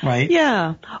 right?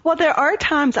 Yeah. Well, there are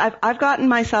times I've gotten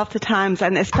myself to times,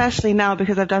 and especially now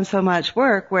because I've done so much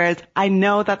work, whereas I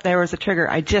know that there was a trigger.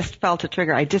 I just felt a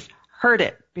trigger. I just heard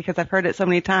it because I've heard it so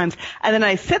many times. And then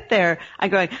I sit there, I'm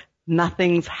going,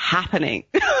 nothing's happening.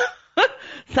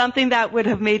 Something that would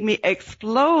have made me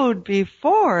explode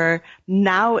before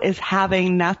now is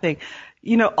having nothing.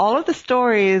 All of the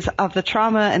stories of the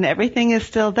trauma and everything is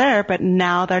still there, but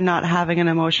now they're not having an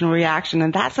emotional reaction.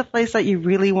 And that's a place that you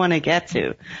really want to get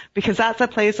to, because that's a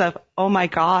place of, oh my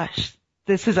gosh,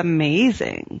 this is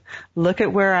amazing. Look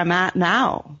at where I'm at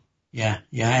now. Yeah.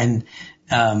 And,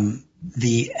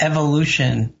 the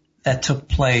evolution that took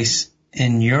place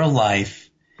in your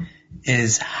life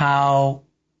is how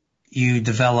you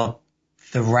develop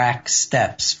the rack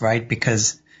steps, right?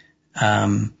 Because,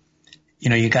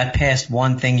 you got past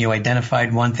one thing, you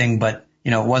identified one thing, but,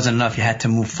 it wasn't enough. You had to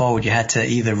move forward. You had to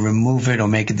either remove it or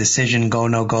make a decision, go,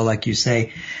 no go, like you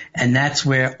say. And that's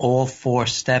where all 4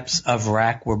 steps of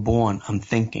rack were born, I'm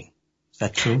thinking. Is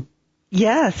that true?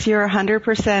 Yes, you're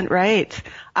 100% right.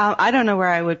 I don't know where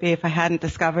I would be if I hadn't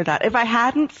discovered that. If I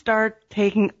hadn't started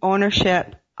taking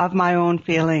ownership of my own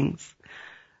feelings.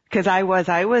 Because I was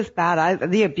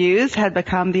bad. The abused had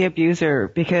become the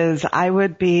abuser, because I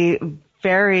would be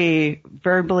very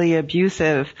verbally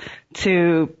abusive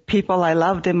to people I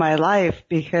loved in my life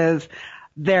because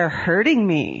they're hurting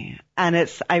me.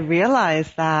 And I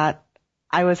realized that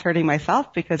I was hurting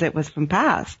myself because it was from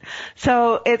past.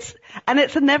 So it's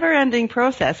a never ending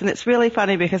process. And it's really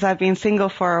funny because I've been single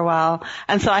for a while,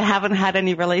 and so I haven't had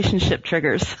any relationship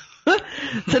triggers.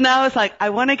 So now it's like, I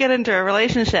want to get into a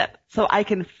relationship so I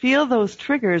can feel those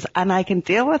triggers and I can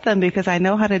deal with them because I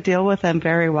know how to deal with them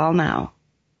very well now.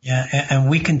 Yeah. And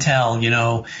we can tell,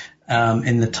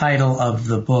 in the title of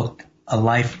the book, A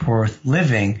Life Worth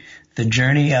Living, the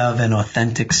journey of an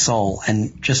authentic soul.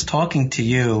 And just talking to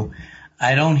you,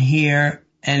 I don't hear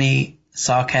any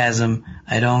sarcasm.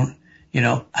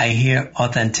 I hear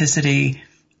authenticity.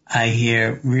 I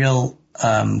hear real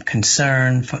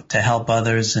concern to help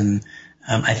others. And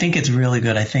I think it's really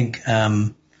good. I think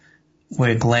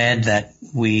we're glad that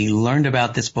we learned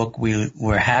about this book.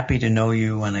 We're happy to know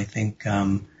you. And I think,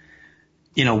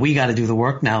 we got to do the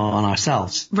work now on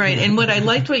ourselves. Right. And what I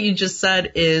liked what you just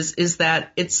said is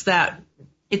that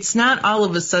it's not all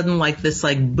of a sudden like this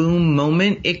boom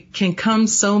moment. It can come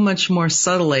so much more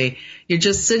subtly. You're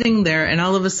just sitting there and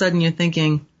all of a sudden you're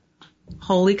thinking,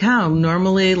 holy cow,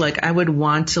 normally I would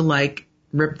want to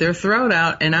rip their throat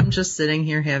out, and I'm just sitting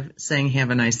here saying,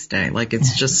 have a nice day. Like,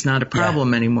 it's just not a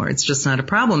problem anymore. It's just not a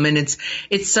problem. And it's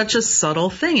such a subtle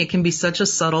thing. It can be such a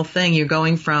subtle thing. You're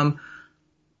going from,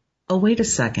 oh, wait a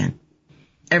second,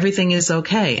 everything is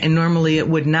okay. And normally it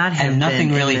would not have been. And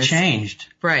nothing really changed.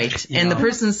 Right. And the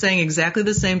person's saying exactly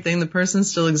the same thing. The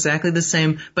person's still exactly the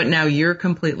same, but now you're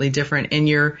completely different, and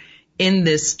you're in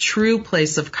this true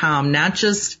place of calm. Not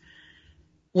just,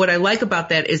 what I like about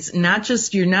that is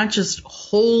you're not just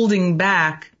holding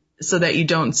back so that you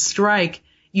don't strike.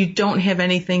 You don't have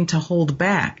anything to hold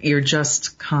back. You're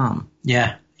just calm.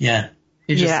 Yeah. Yeah.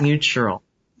 You're just neutral.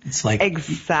 It's like.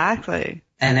 Exactly.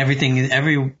 And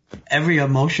every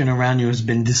emotion around you has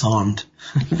been disarmed.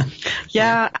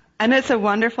 Yeah. And it's a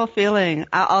wonderful feeling.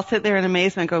 I'll sit there in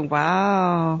amazement going,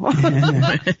 wow.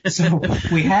 So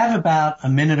we have about a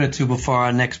minute or two before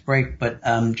our next break, but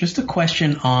just a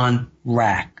question on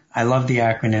RACK. I love the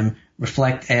acronym: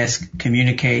 Reflect, Ask,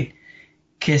 Communicate,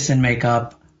 Kiss and Make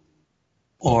Up,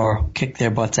 or Kick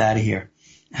Their Butts Out of Here.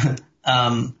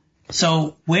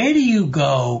 So where do you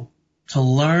go to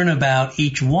learn about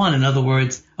each one? In other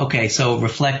words, okay, so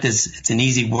reflect it's an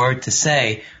easy word to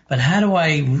say, but how do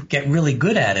I get really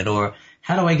good at it? Or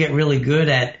how do I get really good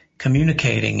at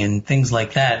communicating and things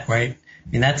like that, right? I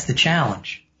mean, that's the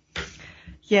challenge.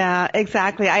 Yeah,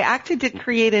 exactly. I actually did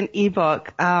create an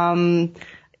ebook.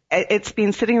 It's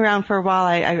been sitting around for a while.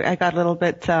 I got a little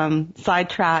bit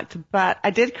sidetracked, but I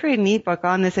did create an ebook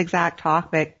on this exact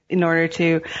topic in order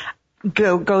to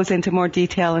goes into more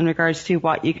detail in regards to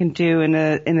what you can do in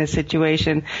a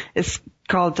situation. It's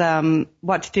called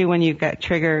What to Do When You Get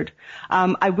Triggered.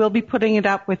 I will be putting it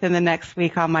up within the next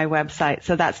week on my website,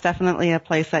 so that's definitely a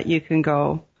place that you can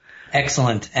go.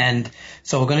 Excellent. And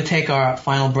so we're going to take our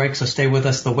final break, so stay with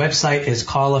us. The website is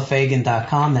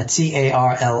carlafegan.com. That's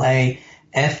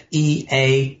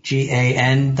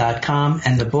CarlaFeagan.com.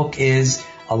 And the book is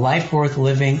A Life Worth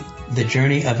Living, The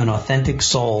Journey of an Authentic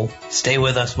Soul. Stay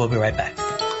with us. We'll be right back.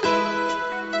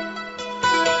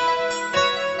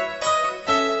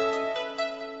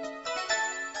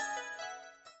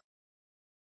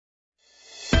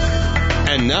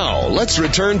 And now, let's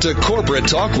return to Corporate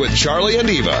Talk with Charlie and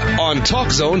Eva on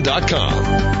TalkZone.com.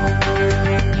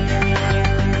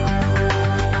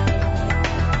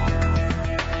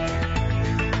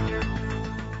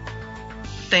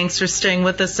 Thanks for staying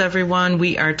with us, everyone.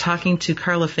 We are talking to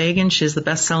Carla Fegan. She's the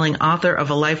best-selling author of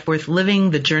A Life Worth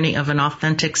Living, The Journey of an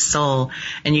Authentic Soul.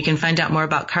 And you can find out more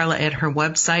about Carla at her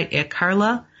website at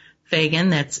Carla Fegan.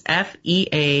 That's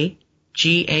FEAGAN.com.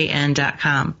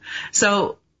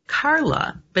 So,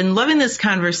 Carla, been loving this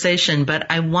conversation, but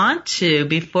I want to,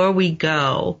 before we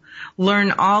go,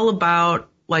 learn all about,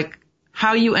 like,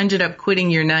 how you ended up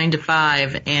quitting your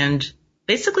 9-to-5 and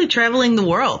basically traveling the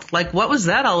world. Like, what was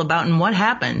that all about and what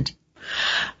happened?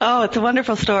 Oh, it's a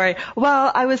wonderful story.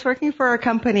 Well, I was working for a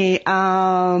company,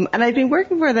 and I'd been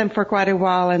working for them for quite a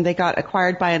while, and they got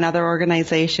acquired by another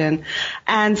organization.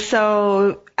 And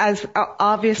so, as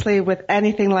obviously with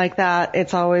anything like that,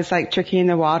 it's always like tricky in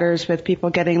the waters with people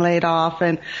getting laid off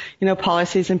and,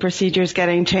 policies and procedures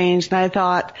getting changed. And I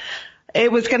thought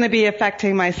it was going to be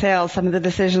affecting my sales, some of the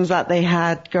decisions that they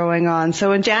had going on.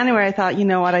 So in January, I thought, you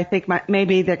know what, I think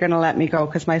maybe they're going to let me go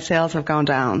because my sales have gone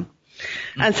down.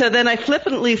 And so then I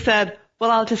flippantly said,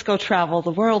 well, I'll just go travel the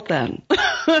world then. and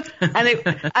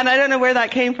I don't know where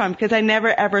that came from because I never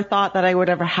ever thought that I would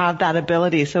ever have that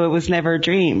ability. So it was never a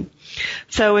dream.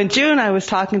 So in June, I was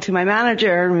talking to my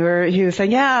manager and he was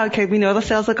saying, yeah, okay, we know the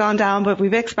sales have gone down, but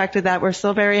we've expected that. We're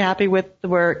still very happy with the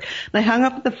work. And I hung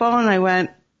up the phone and I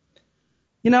went,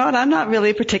 you know what? I'm not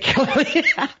really particularly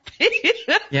happy.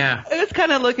 Yeah. I was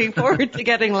kind of looking forward to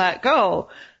getting let go.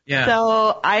 Yeah.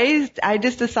 So I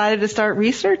just decided to start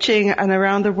researching an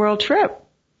around the world trip.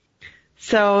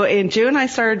 So in June, I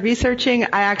started researching.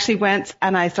 I actually went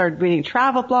and I started reading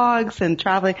travel blogs and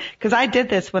traveling because I did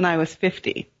this when I was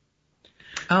 50.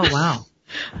 Oh, wow.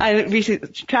 I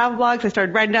researched travel blogs. I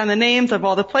started writing down the names of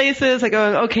all the places. I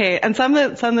go, okay. And some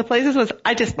of the places was,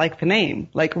 I just like the name,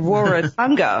 like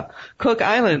Rarotonga, Cook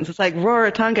Islands. It's like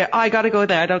Rarotonga. Oh, I got to go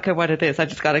there. I don't care what it is. I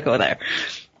just got to go there.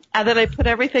 And then I put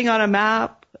everything on a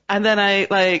map. And then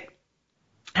I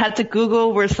had to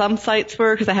Google where some sites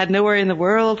were because I had nowhere in the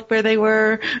world where they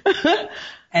were.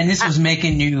 And this was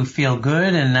making you feel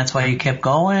good and that's why you kept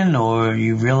going, or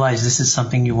you realized this is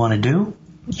something you want to do?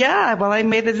 Yeah, well, I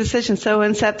made the decision. So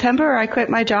in September, I quit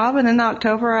my job, and in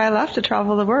October, I left to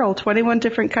travel the world, 21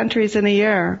 different countries in a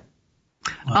year.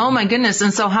 Wow. Oh, my goodness.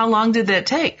 And so how long did that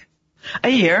take? A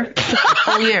year.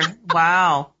 A year.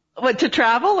 Wow. What, to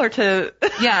travel or to?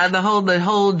 Yeah, the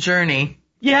whole journey.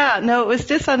 Yeah, no, it was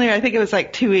just under, I think it was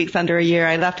like 2 weeks, under a year.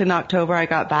 I left in October. I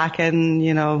got back in,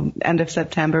 end of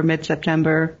September,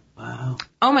 mid-September. Wow.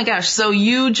 Oh my gosh. So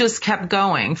you just kept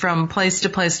going from place to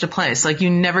place to place. Like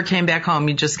you never came back home.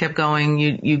 You just kept going.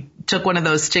 You took one of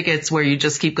those tickets where you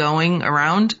just keep going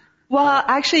around? Well,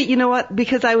 actually, you know what?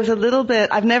 Because I was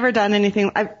I've never done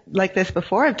anything like this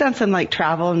before. I've done some like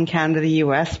travel in Canada, the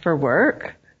US for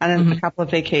work. And then a couple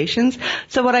of vacations.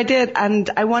 So what I did, and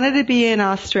I wanted to be in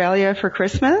Australia for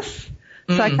Christmas.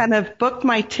 So I kind of booked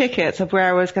my tickets of where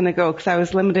I was going to go because I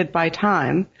was limited by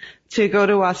time to go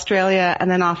to Australia and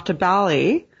then off to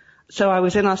Bali. So I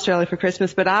was in Australia for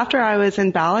Christmas. But after I was in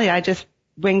Bali, I just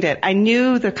winged it. I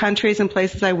knew the countries and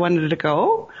places I wanted to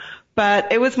go.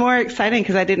 But it was more exciting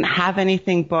because I didn't have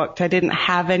anything booked. I didn't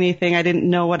have anything. I didn't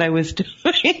know what I was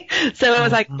doing. So it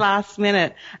was like last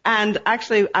minute. And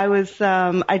actually I was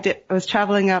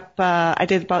traveling up, I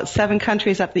did about 7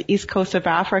 countries up the east coast of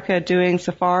Africa doing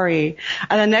safari.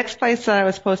 And the next place that I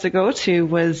was supposed to go to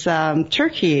was,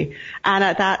 Turkey. And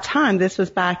at that time, this was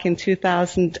back in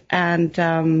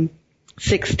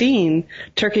 2016,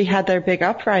 Turkey had their big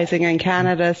uprising and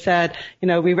Canada said,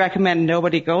 we recommend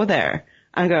nobody go there.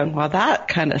 I'm going, well, that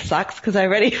kind of sucks because I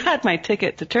already had my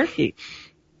ticket to Turkey.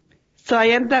 So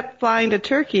I ended up flying to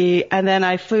Turkey and then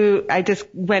I just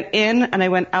went in and I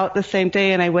went out the same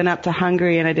day and I went up to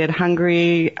Hungary and I did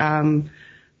Hungary, all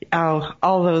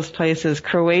those places,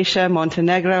 Croatia,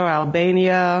 Montenegro,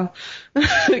 Albania,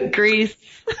 Greece.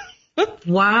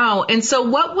 Wow. And so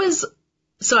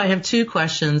so I have 2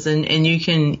 questions and you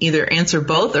can either answer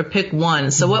both or pick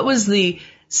one. So what was the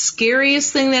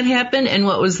scariest thing that happened and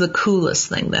what was the coolest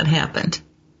thing that happened?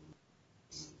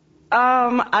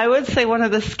 I would say one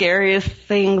of the scariest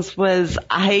things was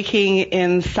hiking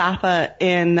in Sapa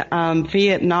in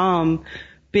Vietnam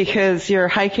because you're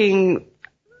hiking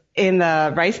in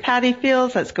the rice paddy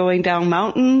fields that's going down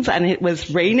mountains and it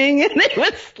was raining and it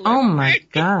was slippery. Oh my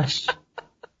gosh.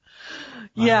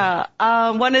 Yeah.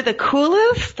 One of the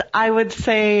coolest, I would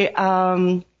say,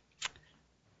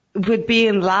 would be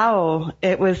in Laos.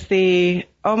 It was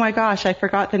oh my gosh, I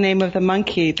forgot the name of the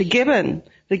monkey, the gibbon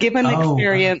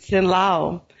experience in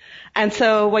Laos. And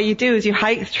so what you do is you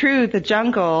hike through the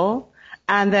jungle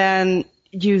and then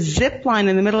you zip line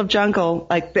in the middle of jungle.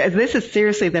 Like this is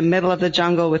seriously the middle of the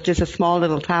jungle with just a small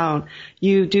little town.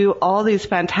 You do all these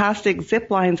fantastic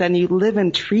zip lines and you live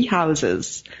in tree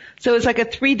houses. So it's like a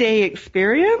 3-day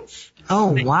experience.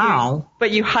 Oh, wow.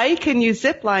 But you hike and you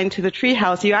zip line to the tree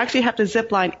house. You actually have to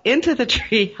zip line into the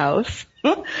tree house.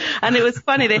 And it was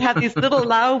funny. They had these little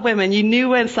Lao women. You knew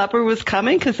when supper was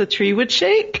coming because the tree would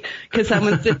shake because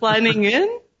someone's zip lining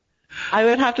in. I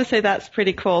would have to say that's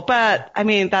pretty cool. But, I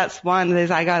mean, that's one.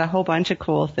 I got a whole bunch of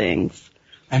cool things.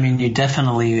 I mean, you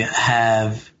definitely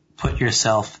have put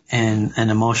yourself in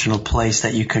an emotional place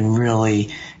that you can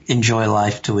really enjoy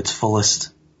life to its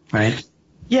fullest, right?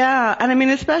 Yeah, and I mean,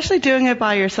 especially doing it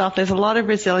by yourself, there's a lot of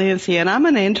resiliency, and I'm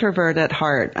an introvert at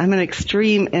heart. I'm an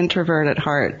extreme introvert at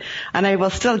heart, and I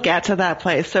will still get to that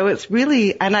place. So it's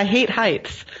really, and I hate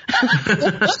heights.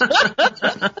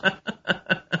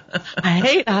 I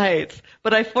hate heights,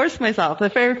 but I forced myself. The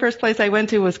very first place I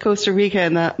went to was Costa Rica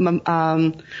in the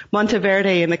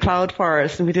Monteverde in the cloud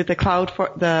forest, and we did the cloud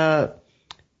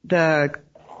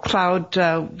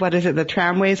the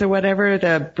tramways or whatever,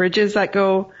 the bridges that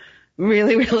go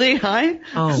really, really high.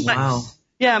 Oh, wow.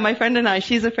 Yeah, my friend and I,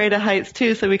 she's afraid of heights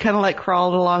too, so we kind of like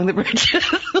crawled along the bridges.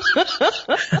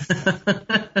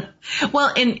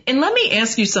 Well, and let me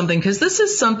ask you something, because this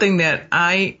is something that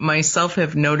I myself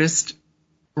have noticed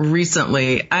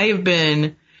recently. I have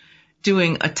been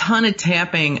doing a ton of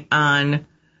tapping on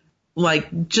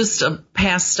like just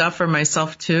past stuff for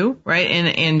myself too, right?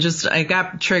 And just I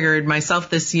got triggered myself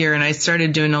this year and I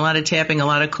started doing a lot of tapping, a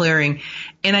lot of clearing.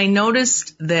 And I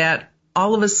noticed that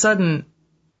all of a sudden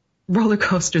roller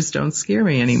coasters don't scare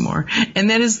me anymore. And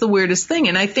that is the weirdest thing.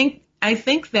 And I think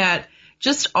that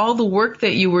just all the work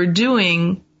that you were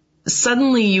doing,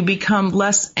 suddenly you become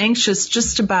less anxious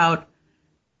just about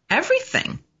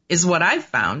everything is what I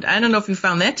found. I don't know if you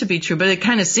found that to be true, but it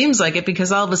kind of seems like it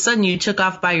because all of a sudden you took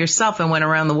off by yourself and went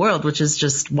around the world, which is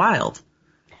just wild.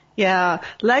 Yeah.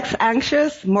 Less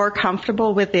anxious, more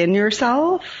comfortable within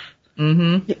yourself.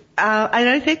 Mm-hmm. And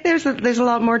I think there's a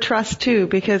lot more trust too,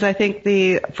 because I think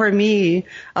for me,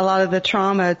 a lot of the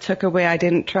trauma took away, I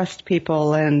didn't trust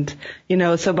people. And,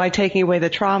 so by taking away the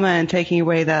trauma and taking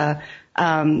away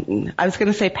I was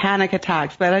going to say panic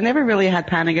attacks, but I never really had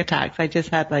panic attacks. I just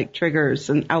had like triggers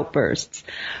and outbursts.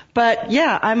 But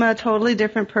yeah, I'm a totally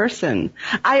different person.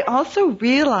 I also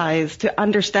realized to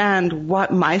understand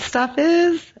what my stuff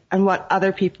is and what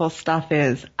other people's stuff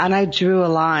is. And I drew a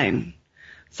line.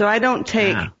 So I don't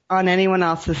take on anyone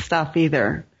else's stuff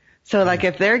either. So like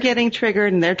if they're getting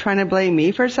triggered and they're trying to blame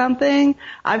me for something,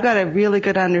 I've got a really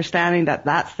good understanding that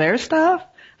that's their stuff.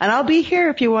 And I'll be here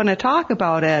if you want to talk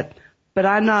about it, but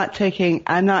I'm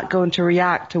not going to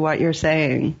react to what you're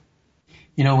saying.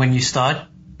 You know, when you start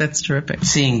that's terrific.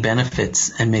 seeing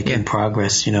benefits and making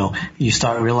progress, you know, you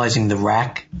start realizing the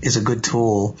rack is a good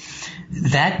tool.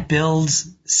 That builds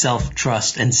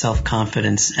self-trust and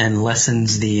self-confidence and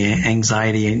lessens the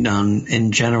anxiety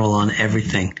in general on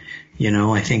everything. You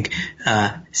know, I think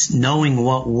knowing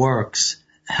what works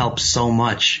helps so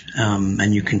much,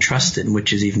 and you can trust it,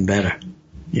 which is even better,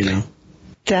 you know.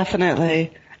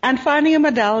 Definitely. And finding a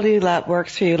modality that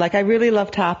works for you. Like, I really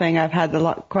love tapping. I've had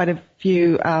quite a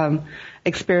few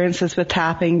experiences with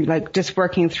tapping, like just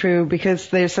working through, because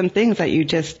there's some things that you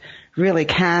just really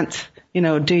can't, you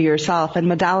know, do yourself. And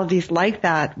modalities like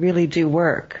that really do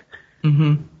work.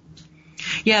 Mm-hmm.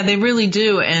 Yeah, they really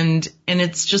do. And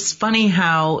it's just funny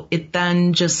how it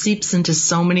then just seeps into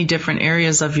so many different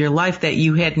areas of your life that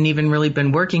you hadn't even really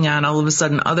been working on. All of a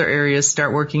sudden, other areas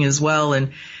start working as well. And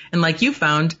like you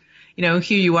found, you know,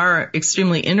 here you are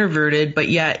extremely introverted, but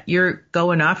yet you're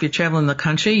going off, you're traveling the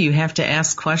country, you have to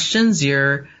ask questions,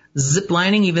 you're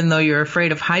ziplining even though you're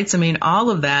afraid of heights. I mean, all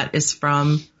of that is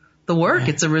from the work.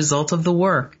 It's a result of the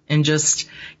work and just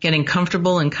getting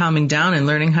comfortable and calming down and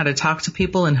learning how to talk to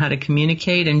people and how to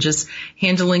communicate and just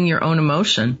handling your own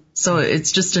emotion. So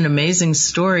it's just an amazing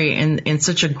story and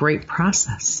such a great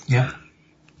process. Yeah.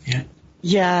 Yeah.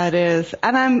 Yeah, it is.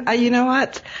 And you know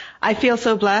what? I feel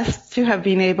so blessed to have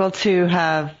been able to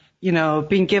have, you know,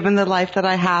 been given the life that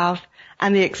I have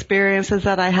and the experiences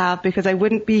that I have, because I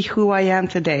wouldn't be who I am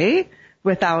today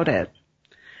without it.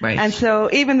 Right. And so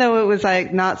even though it was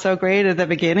like not so great at the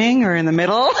beginning or in the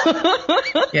middle,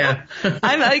 yeah,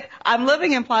 I'm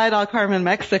living in Playa del Carmen,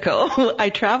 Mexico. I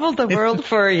traveled the world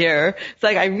for a year. It's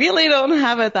like I really don't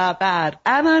have it that bad,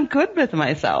 and I'm good with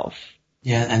myself.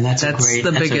 Yeah, and that's a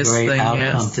great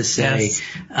outcome to say.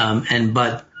 Yes.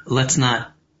 But let's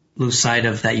not lose sight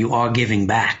of that you are giving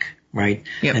back, right?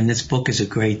 Yep. And this book is a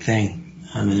great thing.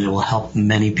 I mean, it will help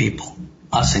many people,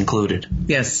 us included.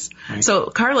 Yes. Right. So,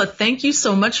 Carla, thank you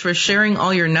so much for sharing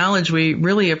all your knowledge. We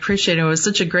really appreciate it. It was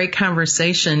such a great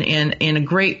conversation and a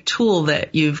great tool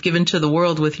that you've given to the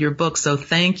world with your book. So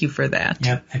thank you for that.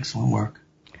 Yep. Excellent work.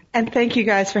 And thank you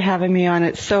guys for having me on.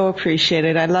 It's so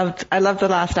appreciated. I loved the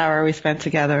last hour we spent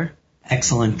together.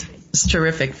 Excellent. It's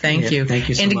terrific. Thank you. Thank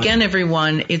you so much. And again,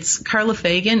 everyone, it's Carla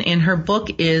Fagan, and her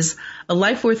book is A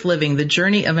Life Worth Living, The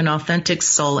Journey of an Authentic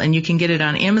Soul. And you can get it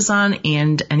on Amazon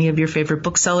and any of your favorite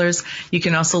booksellers. You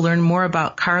can also learn more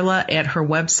about Carla at her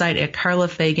website at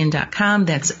carlafagan.com.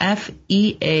 That's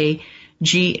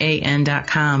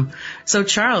FEAGAN.com. So,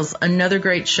 Charles, another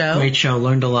great show. Great show.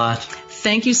 Learned a lot.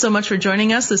 Thank you so much for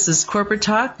joining us. This is Corporate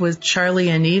Talk with Charlie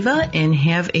and Eva, and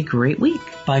have a great week.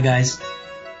 Bye, guys.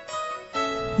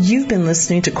 You've been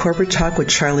listening to Corporate Talk with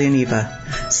Charlie and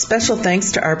Eva. Special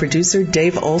thanks to our producer,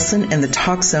 Dave Olson, and the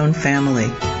TalkZone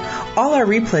family. All our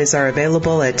replays are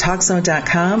available at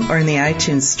TalkZone.com or in the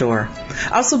iTunes Store.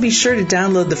 Also, be sure to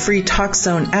download the free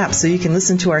TalkZone app so you can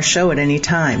listen to our show at any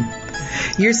time.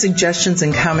 Your suggestions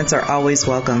and comments are always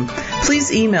welcome.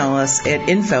 Please email us at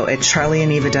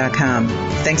info@charlieandeva.com.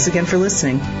 Thanks again for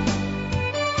listening.